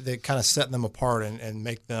them that kind of set them apart and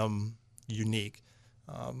make them unique.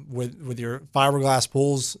 With your fiberglass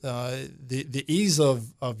pools, the ease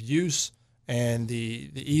of use and the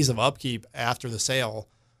ease of upkeep after the sale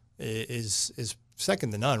is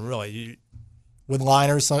second to none, really. With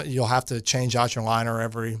liners, you'll have to change out your liner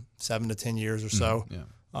every 7 to 10 years or so.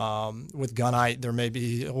 With gunite, there may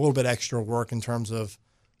be a little bit extra work in terms of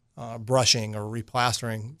brushing or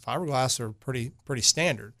replastering. Fiberglass are pretty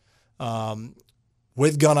standard.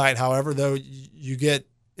 With gunite, however, though,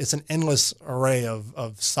 it's an endless array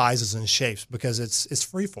of sizes and shapes because it's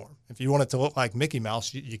freeform. If you want it to look like Mickey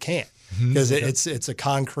Mouse, you can't because it's a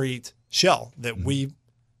concrete shell that we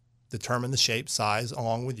determine the shape, size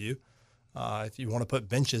along with you. If you want to put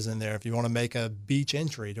benches in there, if you want to make a beach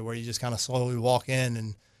entry to where you just kind of slowly walk in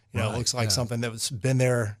and it looks like something that's been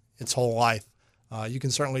there its whole life, you can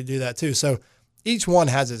certainly do that too. So each one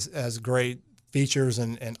has great features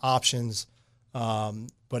and options.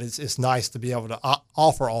 But it's nice to be able to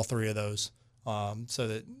offer all 3 of those so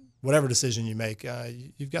that whatever decision you make,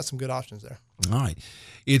 you've got some good options there. All right.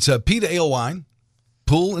 It's Pete Alewine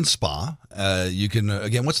Pool and Spa. You can,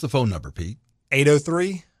 again, what's the phone number, Pete?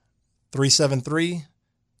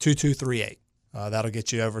 803-373-2238. That'll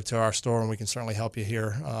get you over to our store, and we can certainly help you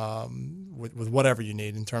here with whatever you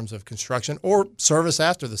need in terms of construction or service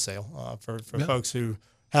after the sale. For folks who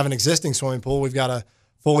have an existing swimming pool, we've got a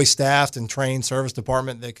fully staffed and trained service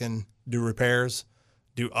department that can do repairs,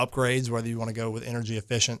 do upgrades, whether you want to go with energy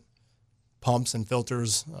efficient pumps and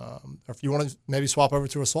filters, or if you want to maybe swap over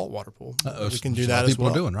to a saltwater pool, we can do that as well.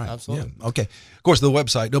 People are doing, right? Absolutely. Yeah. Okay. Of course, the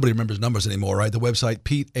website, nobody remembers numbers anymore, right? The website,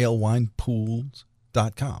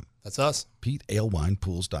 PeteAlewinepools.com. That's us.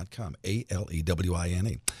 PeteAlewinepools.com.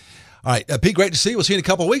 ALEWINE. All right, Pete, great to see you. We'll see you in a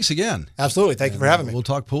couple of weeks again. Absolutely. Thank you for having me. We'll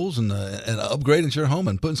talk pools and upgrading your home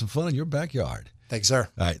and putting some fun in your backyard. Thanks, sir.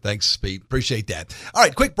 All right. Thanks, Pete. Appreciate that. All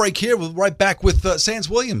right. Quick break here. We'll be right back with Sans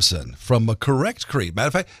Williamson from Correctcrete. Matter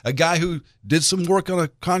of fact, a guy who did some work on a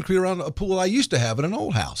concrete around a pool I used to have in an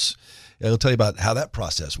old house. He'll tell you about how that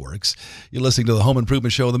process works. You're listening to the Home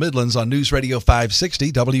Improvement Show in the Midlands on News Radio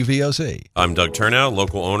 560 WVOC. I'm Doug Turnow,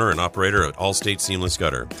 local owner and operator at Allstate Seamless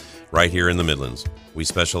Gutter, right here in the Midlands. We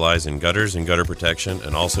specialize in gutters and gutter protection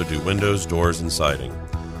and also do windows, doors, and siding.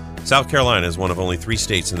 South Carolina is one of only 3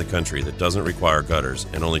 states in the country that doesn't require gutters,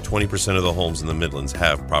 and only 20% of the homes in the Midlands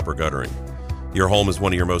have proper guttering. Your home is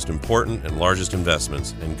one of your most important and largest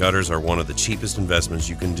investments, and gutters are one of the cheapest investments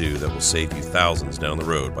you can do that will save you thousands down the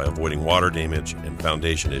road by avoiding water damage and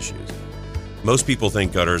foundation issues. Most people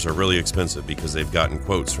think gutters are really expensive because they've gotten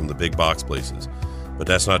quotes from the big box places, but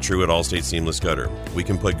that's not true at Allstate Seamless Gutter. We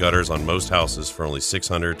can put gutters on most houses for only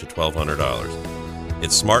 $600 to $1,200.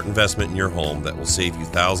 It's smart investment in your home that will save you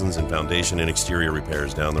thousands in foundation and exterior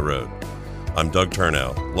repairs down the road. I'm Doug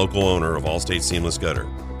Turnow, local owner of Allstate Seamless Gutter.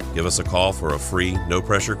 Give us a call for a free,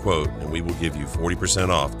 no-pressure quote, and we will give you 40%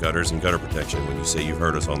 off gutters and gutter protection when you say you've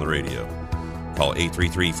heard us on the radio. Call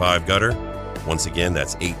 833-5-GUTTER. Once again,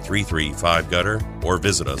 that's 833-5-GUTTER, or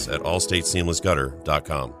visit us at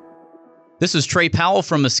allstateseamlessgutter.com. This is Trey Powell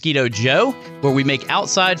from Mosquito Joe, where we make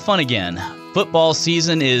outside fun again. Football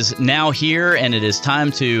season is now here, and it is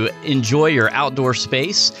time to enjoy your outdoor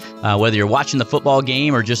space. Whether you're watching the football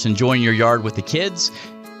game or just enjoying your yard with the kids,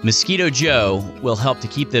 Mosquito Joe will help to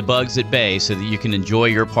keep the bugs at bay so that you can enjoy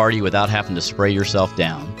your party without having to spray yourself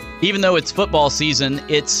down. Even though it's football season,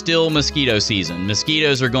 it's still mosquito season.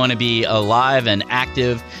 Mosquitoes are going to be alive and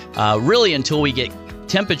active really until we get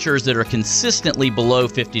temperatures that are consistently below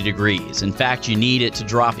 50 degrees. In fact, you need it to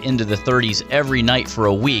drop into the 30s every night for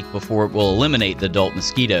a week before it will eliminate the adult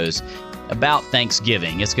mosquitoes. About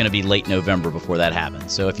Thanksgiving, it's going to be late November before that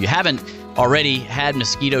happens. So if you haven't already had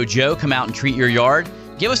Mosquito Joe come out and treat your yard,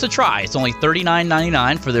 give us a try. It's only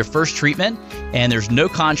 $39.99 for their first treatment, and there's no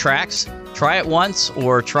contracts. Try it once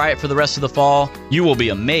or try it for the rest of the fall. You will be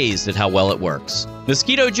amazed at how well it works.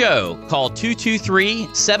 Mosquito Joe, call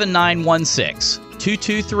 223-7916.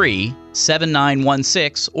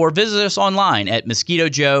 223-7916, or visit us online at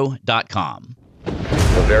mosquitojoe.com.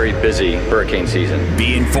 A very busy hurricane season.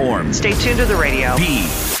 Be informed. Stay tuned to the radio. Be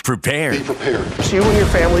prepared. Be prepared. So you and your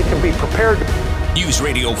family can be prepared. News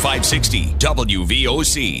Radio 560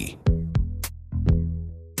 WVOC.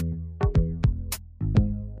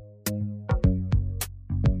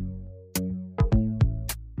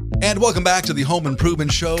 And welcome back to the Home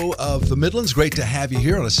Improvement Show of the Midlands. Great to have you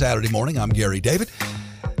here on a Saturday morning. I'm Gary David.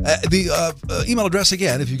 The email address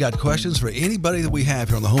again, if you've got questions for anybody that we have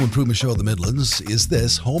here on the Home Improvement Show of the Midlands, is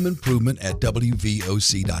this: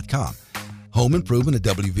 homeimprovement@wvoc.com.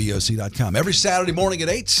 homeimprovement@wvoc.com. Every Saturday morning at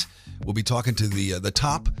 8, we'll be talking to the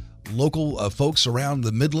top local folks around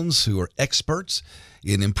the Midlands who are experts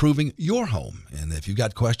in improving your home. And if you've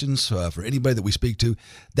got questions for anybody that we speak to,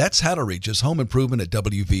 that's how to reach us: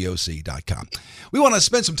 homeimprovement@wvoc.com. We want to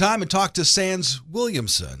spend some time and talk to Sands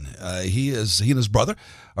Williamson. He and his brother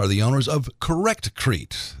are the owners of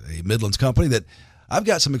Correctcrete, a Midlands company that I've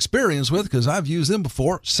got some experience with because I've used them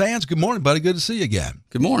before. Sands, good morning, buddy. Good to see you again.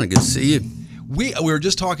 Good morning. Good to see you. We were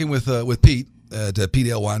just talking with Pete at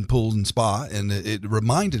PDL Wine Pool and Spa, and it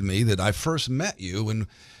reminded me that I first met you when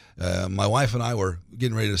my wife and I were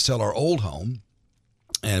getting ready to sell our old home,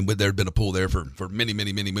 and there had been a pool there for many,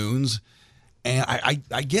 many, many moons. And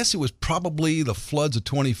I guess it was probably the floods of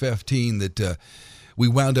 2015 that we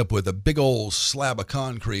wound up with a big old slab of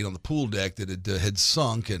concrete on the pool deck that had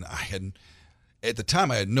sunk, and at the time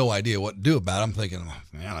I had no idea what to do about it. I'm thinking,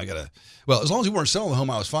 man, well, as long as we weren't selling the home,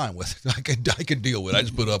 I was fine with it. I could deal with it. I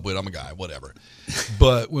just put up with it. I'm a guy, whatever.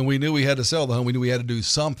 But when we knew we had to sell the home, we knew we had to do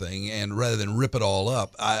something, and rather than rip it all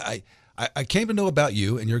up, I came to know about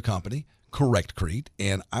you and your company, Correctcrete,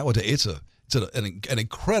 and I would say it's an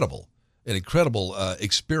incredible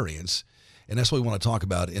experience, and that's what we want to talk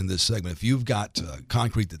about in this segment. If you've got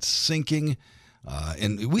concrete that's sinking,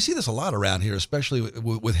 and we see this a lot around here, especially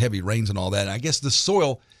with heavy rains and all that. And I guess the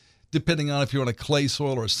soil, depending on if you're on a clay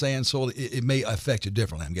soil or a sand soil, it may affect you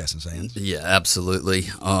differently, I'm guessing, Sands. Yeah, absolutely.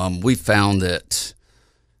 We found that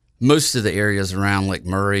most of the areas around Lake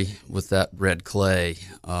Murray with that red clay,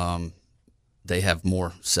 they have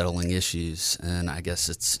more settling issues. And I guess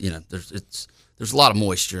there's a lot of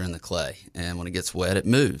moisture in the clay. And when it gets wet, it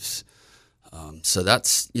moves. So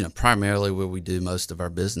that's, primarily where we do most of our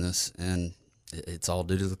business. And it's all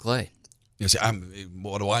due to the clay. You see,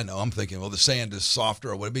 what do I know? I'm thinking, well, the sand is softer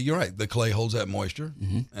or whatever. But you're right. The clay holds that moisture,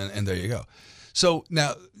 and there you go. So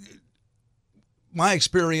now, my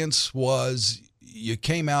experience was you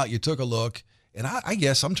came out, you took a look, and I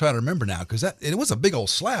guess I'm trying to remember now because it was a big old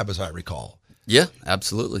slab, as I recall. Yeah,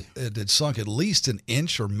 absolutely. It had sunk at least an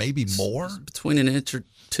inch or maybe more. Between an inch or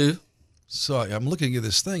two. So I'm looking at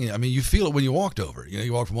this thing. I mean, you feel it when you walked over.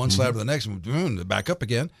 You walk from one slab to the next and back up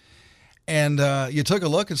again. And you took a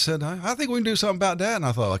look and said, I think we can do something about that. And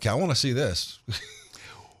I thought, okay, I want to see this.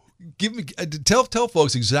 Tell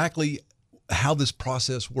folks exactly how this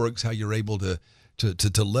process works, how you're able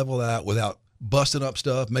to level that out without busting up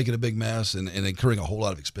stuff, making a big mess, and incurring a whole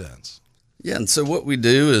lot of expense. Yeah, and so what we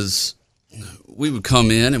do is we would come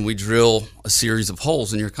in and we drill a series of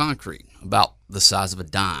holes in your concrete about the size of a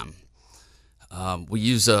dime. We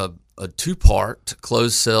use a two-part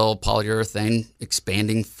closed-cell polyurethane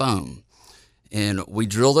expanding foam, and we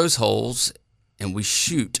drill those holes and we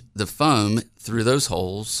shoot the foam through those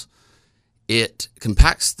holes. It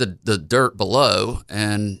compacts the dirt below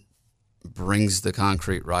and brings the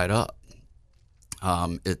concrete right up.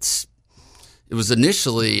 It was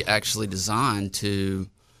initially actually designed to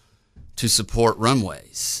support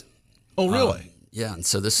runways. Oh, really? Yeah, and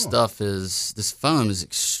so this foam is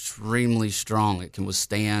extremely strong. It can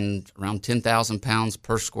withstand around 10,000 pounds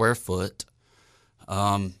per square foot,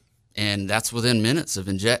 and that's within minutes of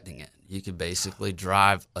injecting it. You could basically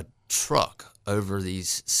drive a truck over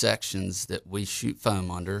these sections that we shoot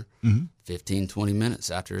foam under 15, 20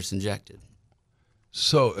 minutes after it's injected.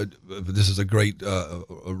 So this is a great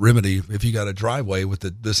remedy if you got a driveway with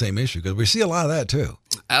the same issue, because we see a lot of that too.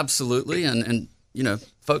 Absolutely, and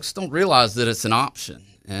folks don't realize that it's an option,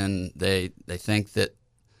 and they think that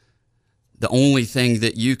the only thing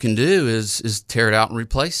that you can do is tear it out and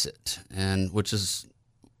replace it, and which is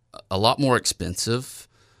a lot more expensive.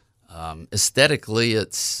 Aesthetically,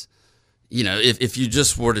 it's if you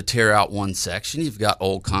just were to tear out one section, you've got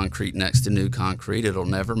old concrete next to new concrete. It'll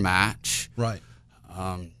never match. Right.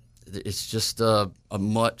 It's just a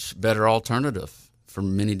much better alternative for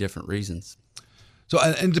many different reasons. So,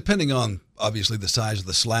 and depending on, obviously, the size of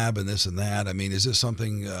the slab and this and that, I mean, is this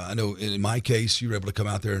something, I know in my case, you were able to come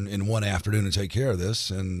out there in one afternoon and take care of this.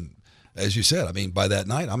 And as you said, I mean, by that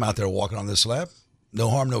night, I'm out there walking on this slab, no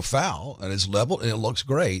harm, no foul, and it's leveled and it looks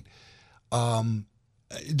great.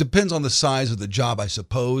 It depends on the size of the job, I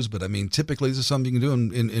suppose, but I mean, typically this is something you can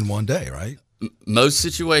do in one day, right? Most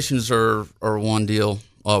situations are one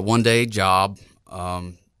day job.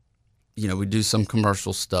 We do some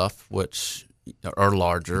commercial stuff, which are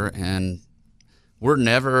larger, and we're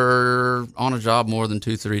never on a job more than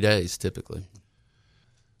 2-3 days typically.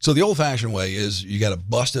 So the old-fashioned way is you got to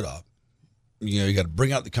bust it up. You got to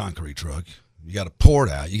bring out the concrete truck. You got to pour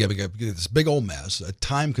it out. You got to get this big old mess, a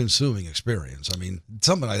time-consuming experience. I mean,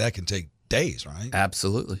 something like that can take days, right?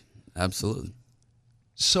 Absolutely.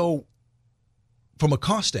 So from a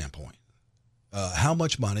cost standpoint, how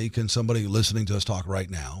much money can somebody listening to us talk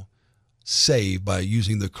right now save by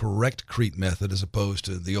using the correct crete method as opposed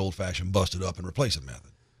to the old-fashioned busted up and replace it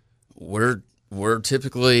method? We're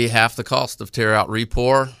typically half the cost of tear out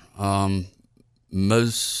repour.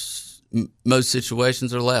 Most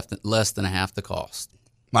situations are less than half the cost.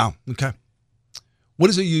 Wow. Okay.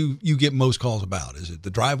 What is it you get most calls about? Is it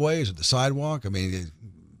the driveway? Is it the sidewalk? I mean,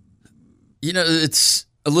 it's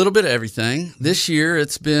a little bit of everything. This year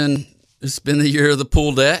it's been the year of the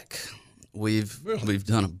pool deck. We've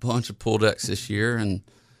done a bunch of pool decks this year, and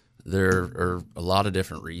there are a lot of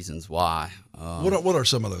different reasons why. What are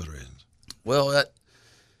some of those reasons? Well,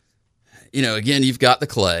 again, you've got the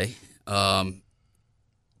clay.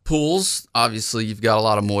 Pools, obviously, you've got a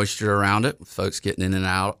lot of moisture around it, with folks getting in and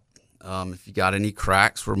out. If you got any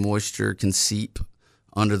cracks where moisture can seep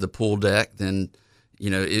under the pool deck, then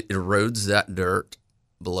it erodes that dirt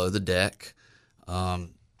below the deck.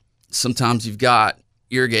 Sometimes you've got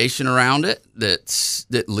irrigation around it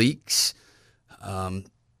that leaks.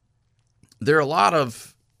 There are a lot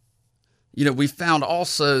of, we found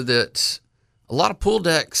also that a lot of pool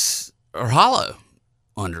decks are hollow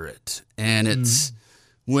under it, and it's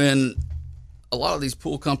when a lot of these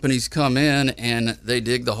pool companies come in and they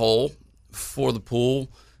dig the hole for the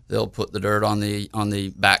pool, they'll put the dirt on the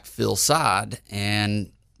backfill side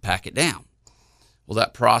and pack it down. Well,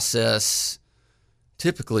 that process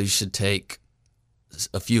typically should take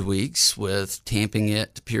a few weeks with tamping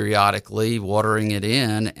it periodically, watering it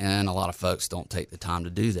in, and a lot of folks don't take the time to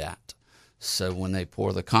do that. So when they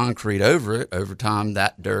pour the concrete over it, over time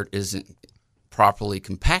that dirt isn't properly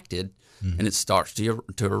compacted, and it starts to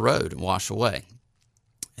erode and wash away.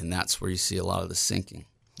 And that's where you see a lot of the sinking.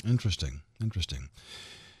 Interesting.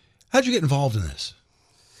 How'd you get involved in this?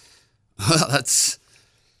 Well, that's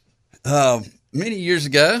many years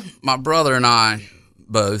ago. My brother and I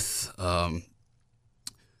both. I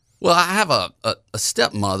have a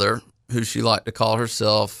stepmother who she liked to call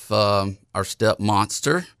herself our step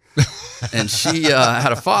monster, and she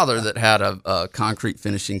had a father that had a concrete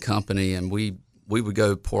finishing company, and we we would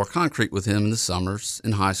go pour concrete with him in the summers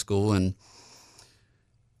in high school, and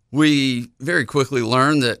we very quickly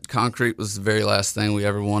learned that concrete was the very last thing we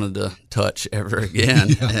ever wanted to touch ever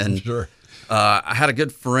again. And sure. I had a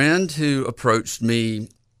good friend who approached me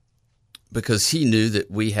because he knew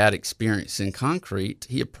that we had experience in concrete.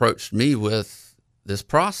 He approached me with this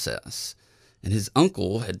process, and his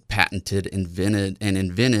uncle had patented,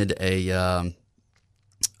 invented a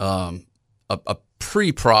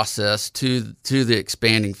pre-process to the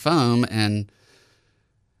expanding foam, and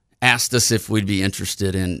asked us if we'd be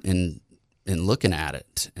interested in looking at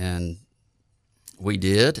it. And we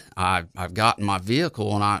did. I've got in my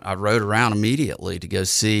vehicle, and I rode around immediately to go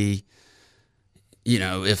see,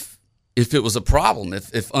 if it was a problem,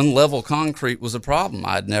 if unlevel concrete was a problem.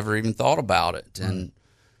 I'd never even thought about it. Right. And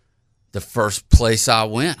the first place I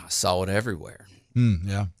went, I saw it everywhere.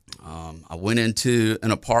 Yeah. I went into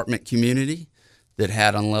an apartment community that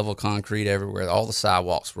had unlevel concrete everywhere. All the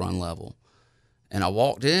sidewalks were unlevel. And I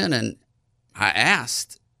walked in and I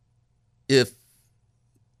asked if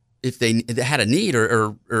they had a need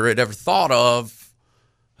or had ever thought of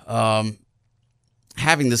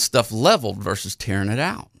having this stuff leveled versus tearing it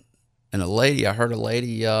out. And I heard a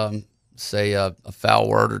lady say a foul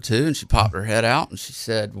word or two, and she popped her head out and she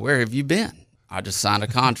said, "Where have you been? I just signed a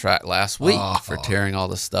contract last week for tearing all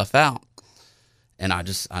this stuff out." And I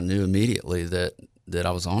knew immediately that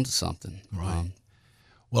I was onto something. Right.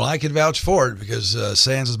 Well, I can vouch for it because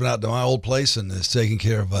Sands has been out to my old place and is taking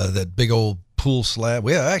care of that big old pool slab.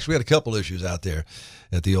 We had a couple issues out there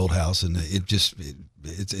at the old house, and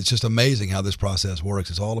it's just amazing how this process works.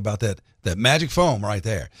 It's all about that magic foam right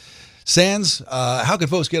there. Sands, how can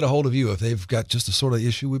folks get a hold of you if they've got just the sort of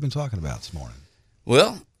issue we've been talking about this morning?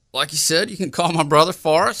 Well, like you said, you can call my brother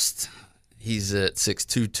Forrest. He's at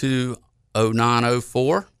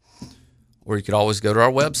 622-0904, or you could always go to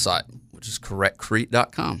our website, which is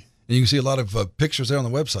correctcrete.com. And you can see a lot of pictures there on the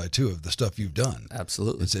website, too, of the stuff you've done.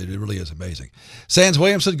 Absolutely. It really is amazing. Sands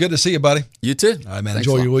Williamson, good to see you, buddy. You too. All right, man. Thanks,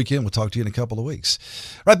 enjoy your weekend. We'll talk to you in a couple of weeks.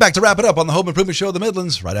 Right back to wrap it up on the Home Improvement Show of the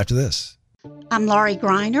Midlands right after this. I'm Laurie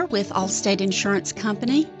Greiner with Allstate Insurance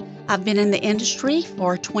Company. I've been in the industry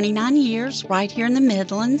for 29 years right here in the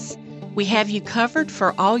Midlands. We have you covered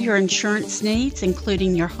for all your insurance needs,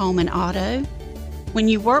 including your home and auto. When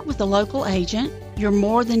you work with a local agent, you're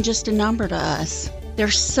more than just a number to us.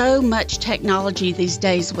 There's so much technology these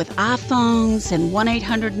days with iPhones and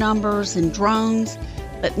 1-800 numbers and drones,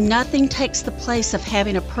 but nothing takes the place of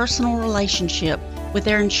having a personal relationship with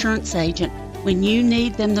their insurance agent when you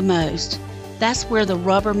need them the most. That's where the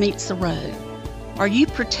rubber meets the road. Are you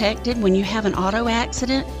protected when you have an auto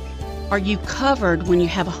accident? Are you covered when you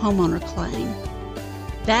have a homeowner claim?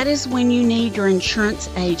 That is when you need your insurance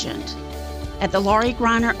agent. At the Laurie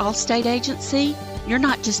Greiner Allstate Agency, you're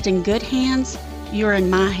not just in good hands, you're in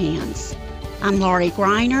my hands. I'm Laurie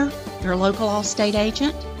Greiner, your local Allstate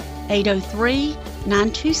agent,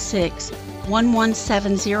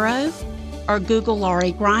 803-926-1170, or Google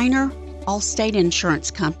Laurie Greiner, Allstate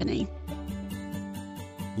Insurance Company.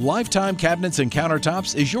 Lifetime Cabinets and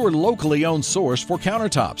Countertops is your locally owned source for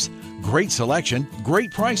countertops. Great selection, great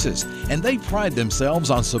prices, and they pride themselves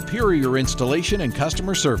on superior installation and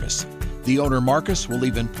customer service. The owner, Marcus, will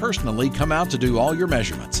even personally come out to do all your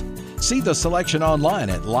measurements. See the selection online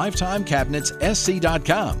at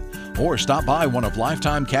lifetimecabinetssc.com or stop by one of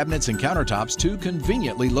Lifetime Cabinets and Countertops' 2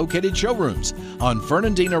 conveniently located showrooms on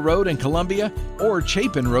Fernandina Road in Columbia or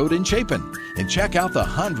Chapin Road in Chapin, and check out the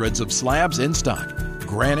hundreds of slabs in stock.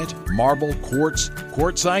 Granite, marble, quartz,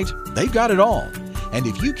 quartzite, they've got it all. And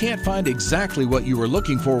if you can't find exactly what you were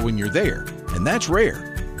looking for when you're there, and that's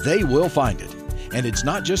rare, they will find it. And it's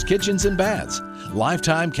not just kitchens and baths.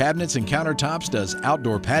 Lifetime Cabinets and Countertops does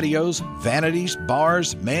outdoor patios, vanities,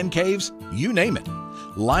 bars, man caves, you name it.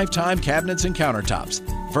 Lifetime Cabinets and Countertops,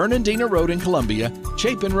 Fernandina Road in Columbia,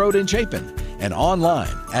 Chapin Road in Chapin, and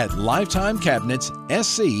online at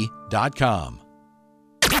lifetimecabinetssc.com.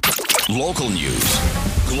 Local news,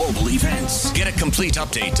 global events. Get a complete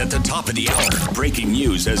update at the top of the hour. Breaking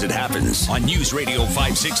news as it happens on News Radio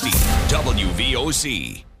 560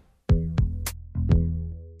 WVOC.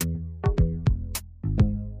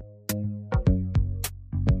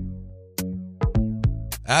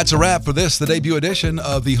 That's a wrap for this, the debut edition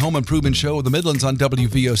of the Home Improvement Show of the Midlands on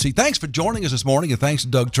WVOC. Thanks for joining us this morning, and thanks to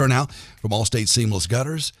Doug Turnow from Allstate Seamless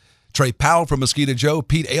Gutters, Trey Powell from Mosquito Joe,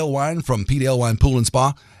 Pete Alewine from Pete Alewine Pool and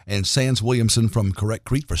Spa, and Sands Williamson from Correct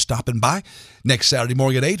Crete for stopping by. Next Saturday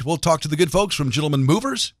morning at 8, we'll talk to the good folks from Gentleman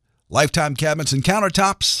Movers, Lifetime Cabinets and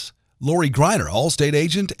Countertops, Laurie Greiner, Allstate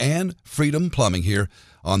Agent, and Freedom Plumbing here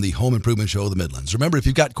on the Home Improvement Show of the Midlands. Remember, if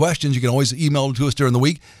you've got questions, you can always email them to us during the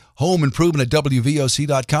week,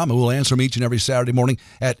 homeimprovement@wvoc.com, and we'll answer them each and every Saturday morning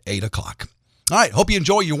at 8 o'clock. All right, hope you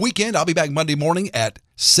enjoy your weekend. I'll be back Monday morning at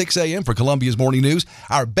 6 a.m. for Columbia's Morning News.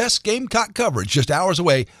 Our best Gamecock coverage just hours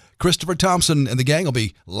away. Christopher Thompson and the gang will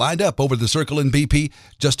be lined up over the Circle in BP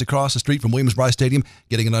just across the street from Williams-Brice Stadium,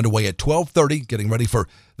 getting it underway at 12:30, getting ready for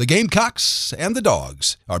the Gamecocks and the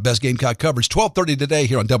Dogs. Our best Gamecock coverage, 12:30 today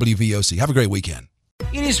here on WVOC. Have a great weekend.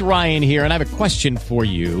 It is Ryan here, and I have a question for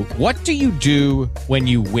you. What do you do when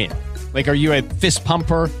you win? Like, are you a fist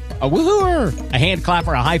pumper, a woohooer, a hand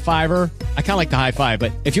clapper, a high fiver? I kind of like the high five,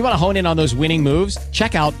 but if you want to hone in on those winning moves,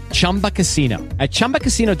 check out Chumba Casino. At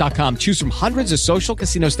ChumbaCasino.com, choose from hundreds of social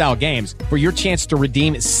casino-style games for your chance to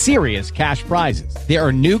redeem serious cash prizes. There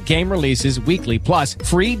are new game releases weekly, plus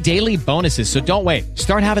free daily bonuses. So don't wait.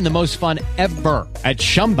 Start having the most fun ever at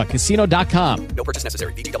ChumbaCasino.com. No purchase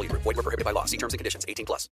necessary. VGW Group. Void where prohibited by law. See terms and conditions. 18+.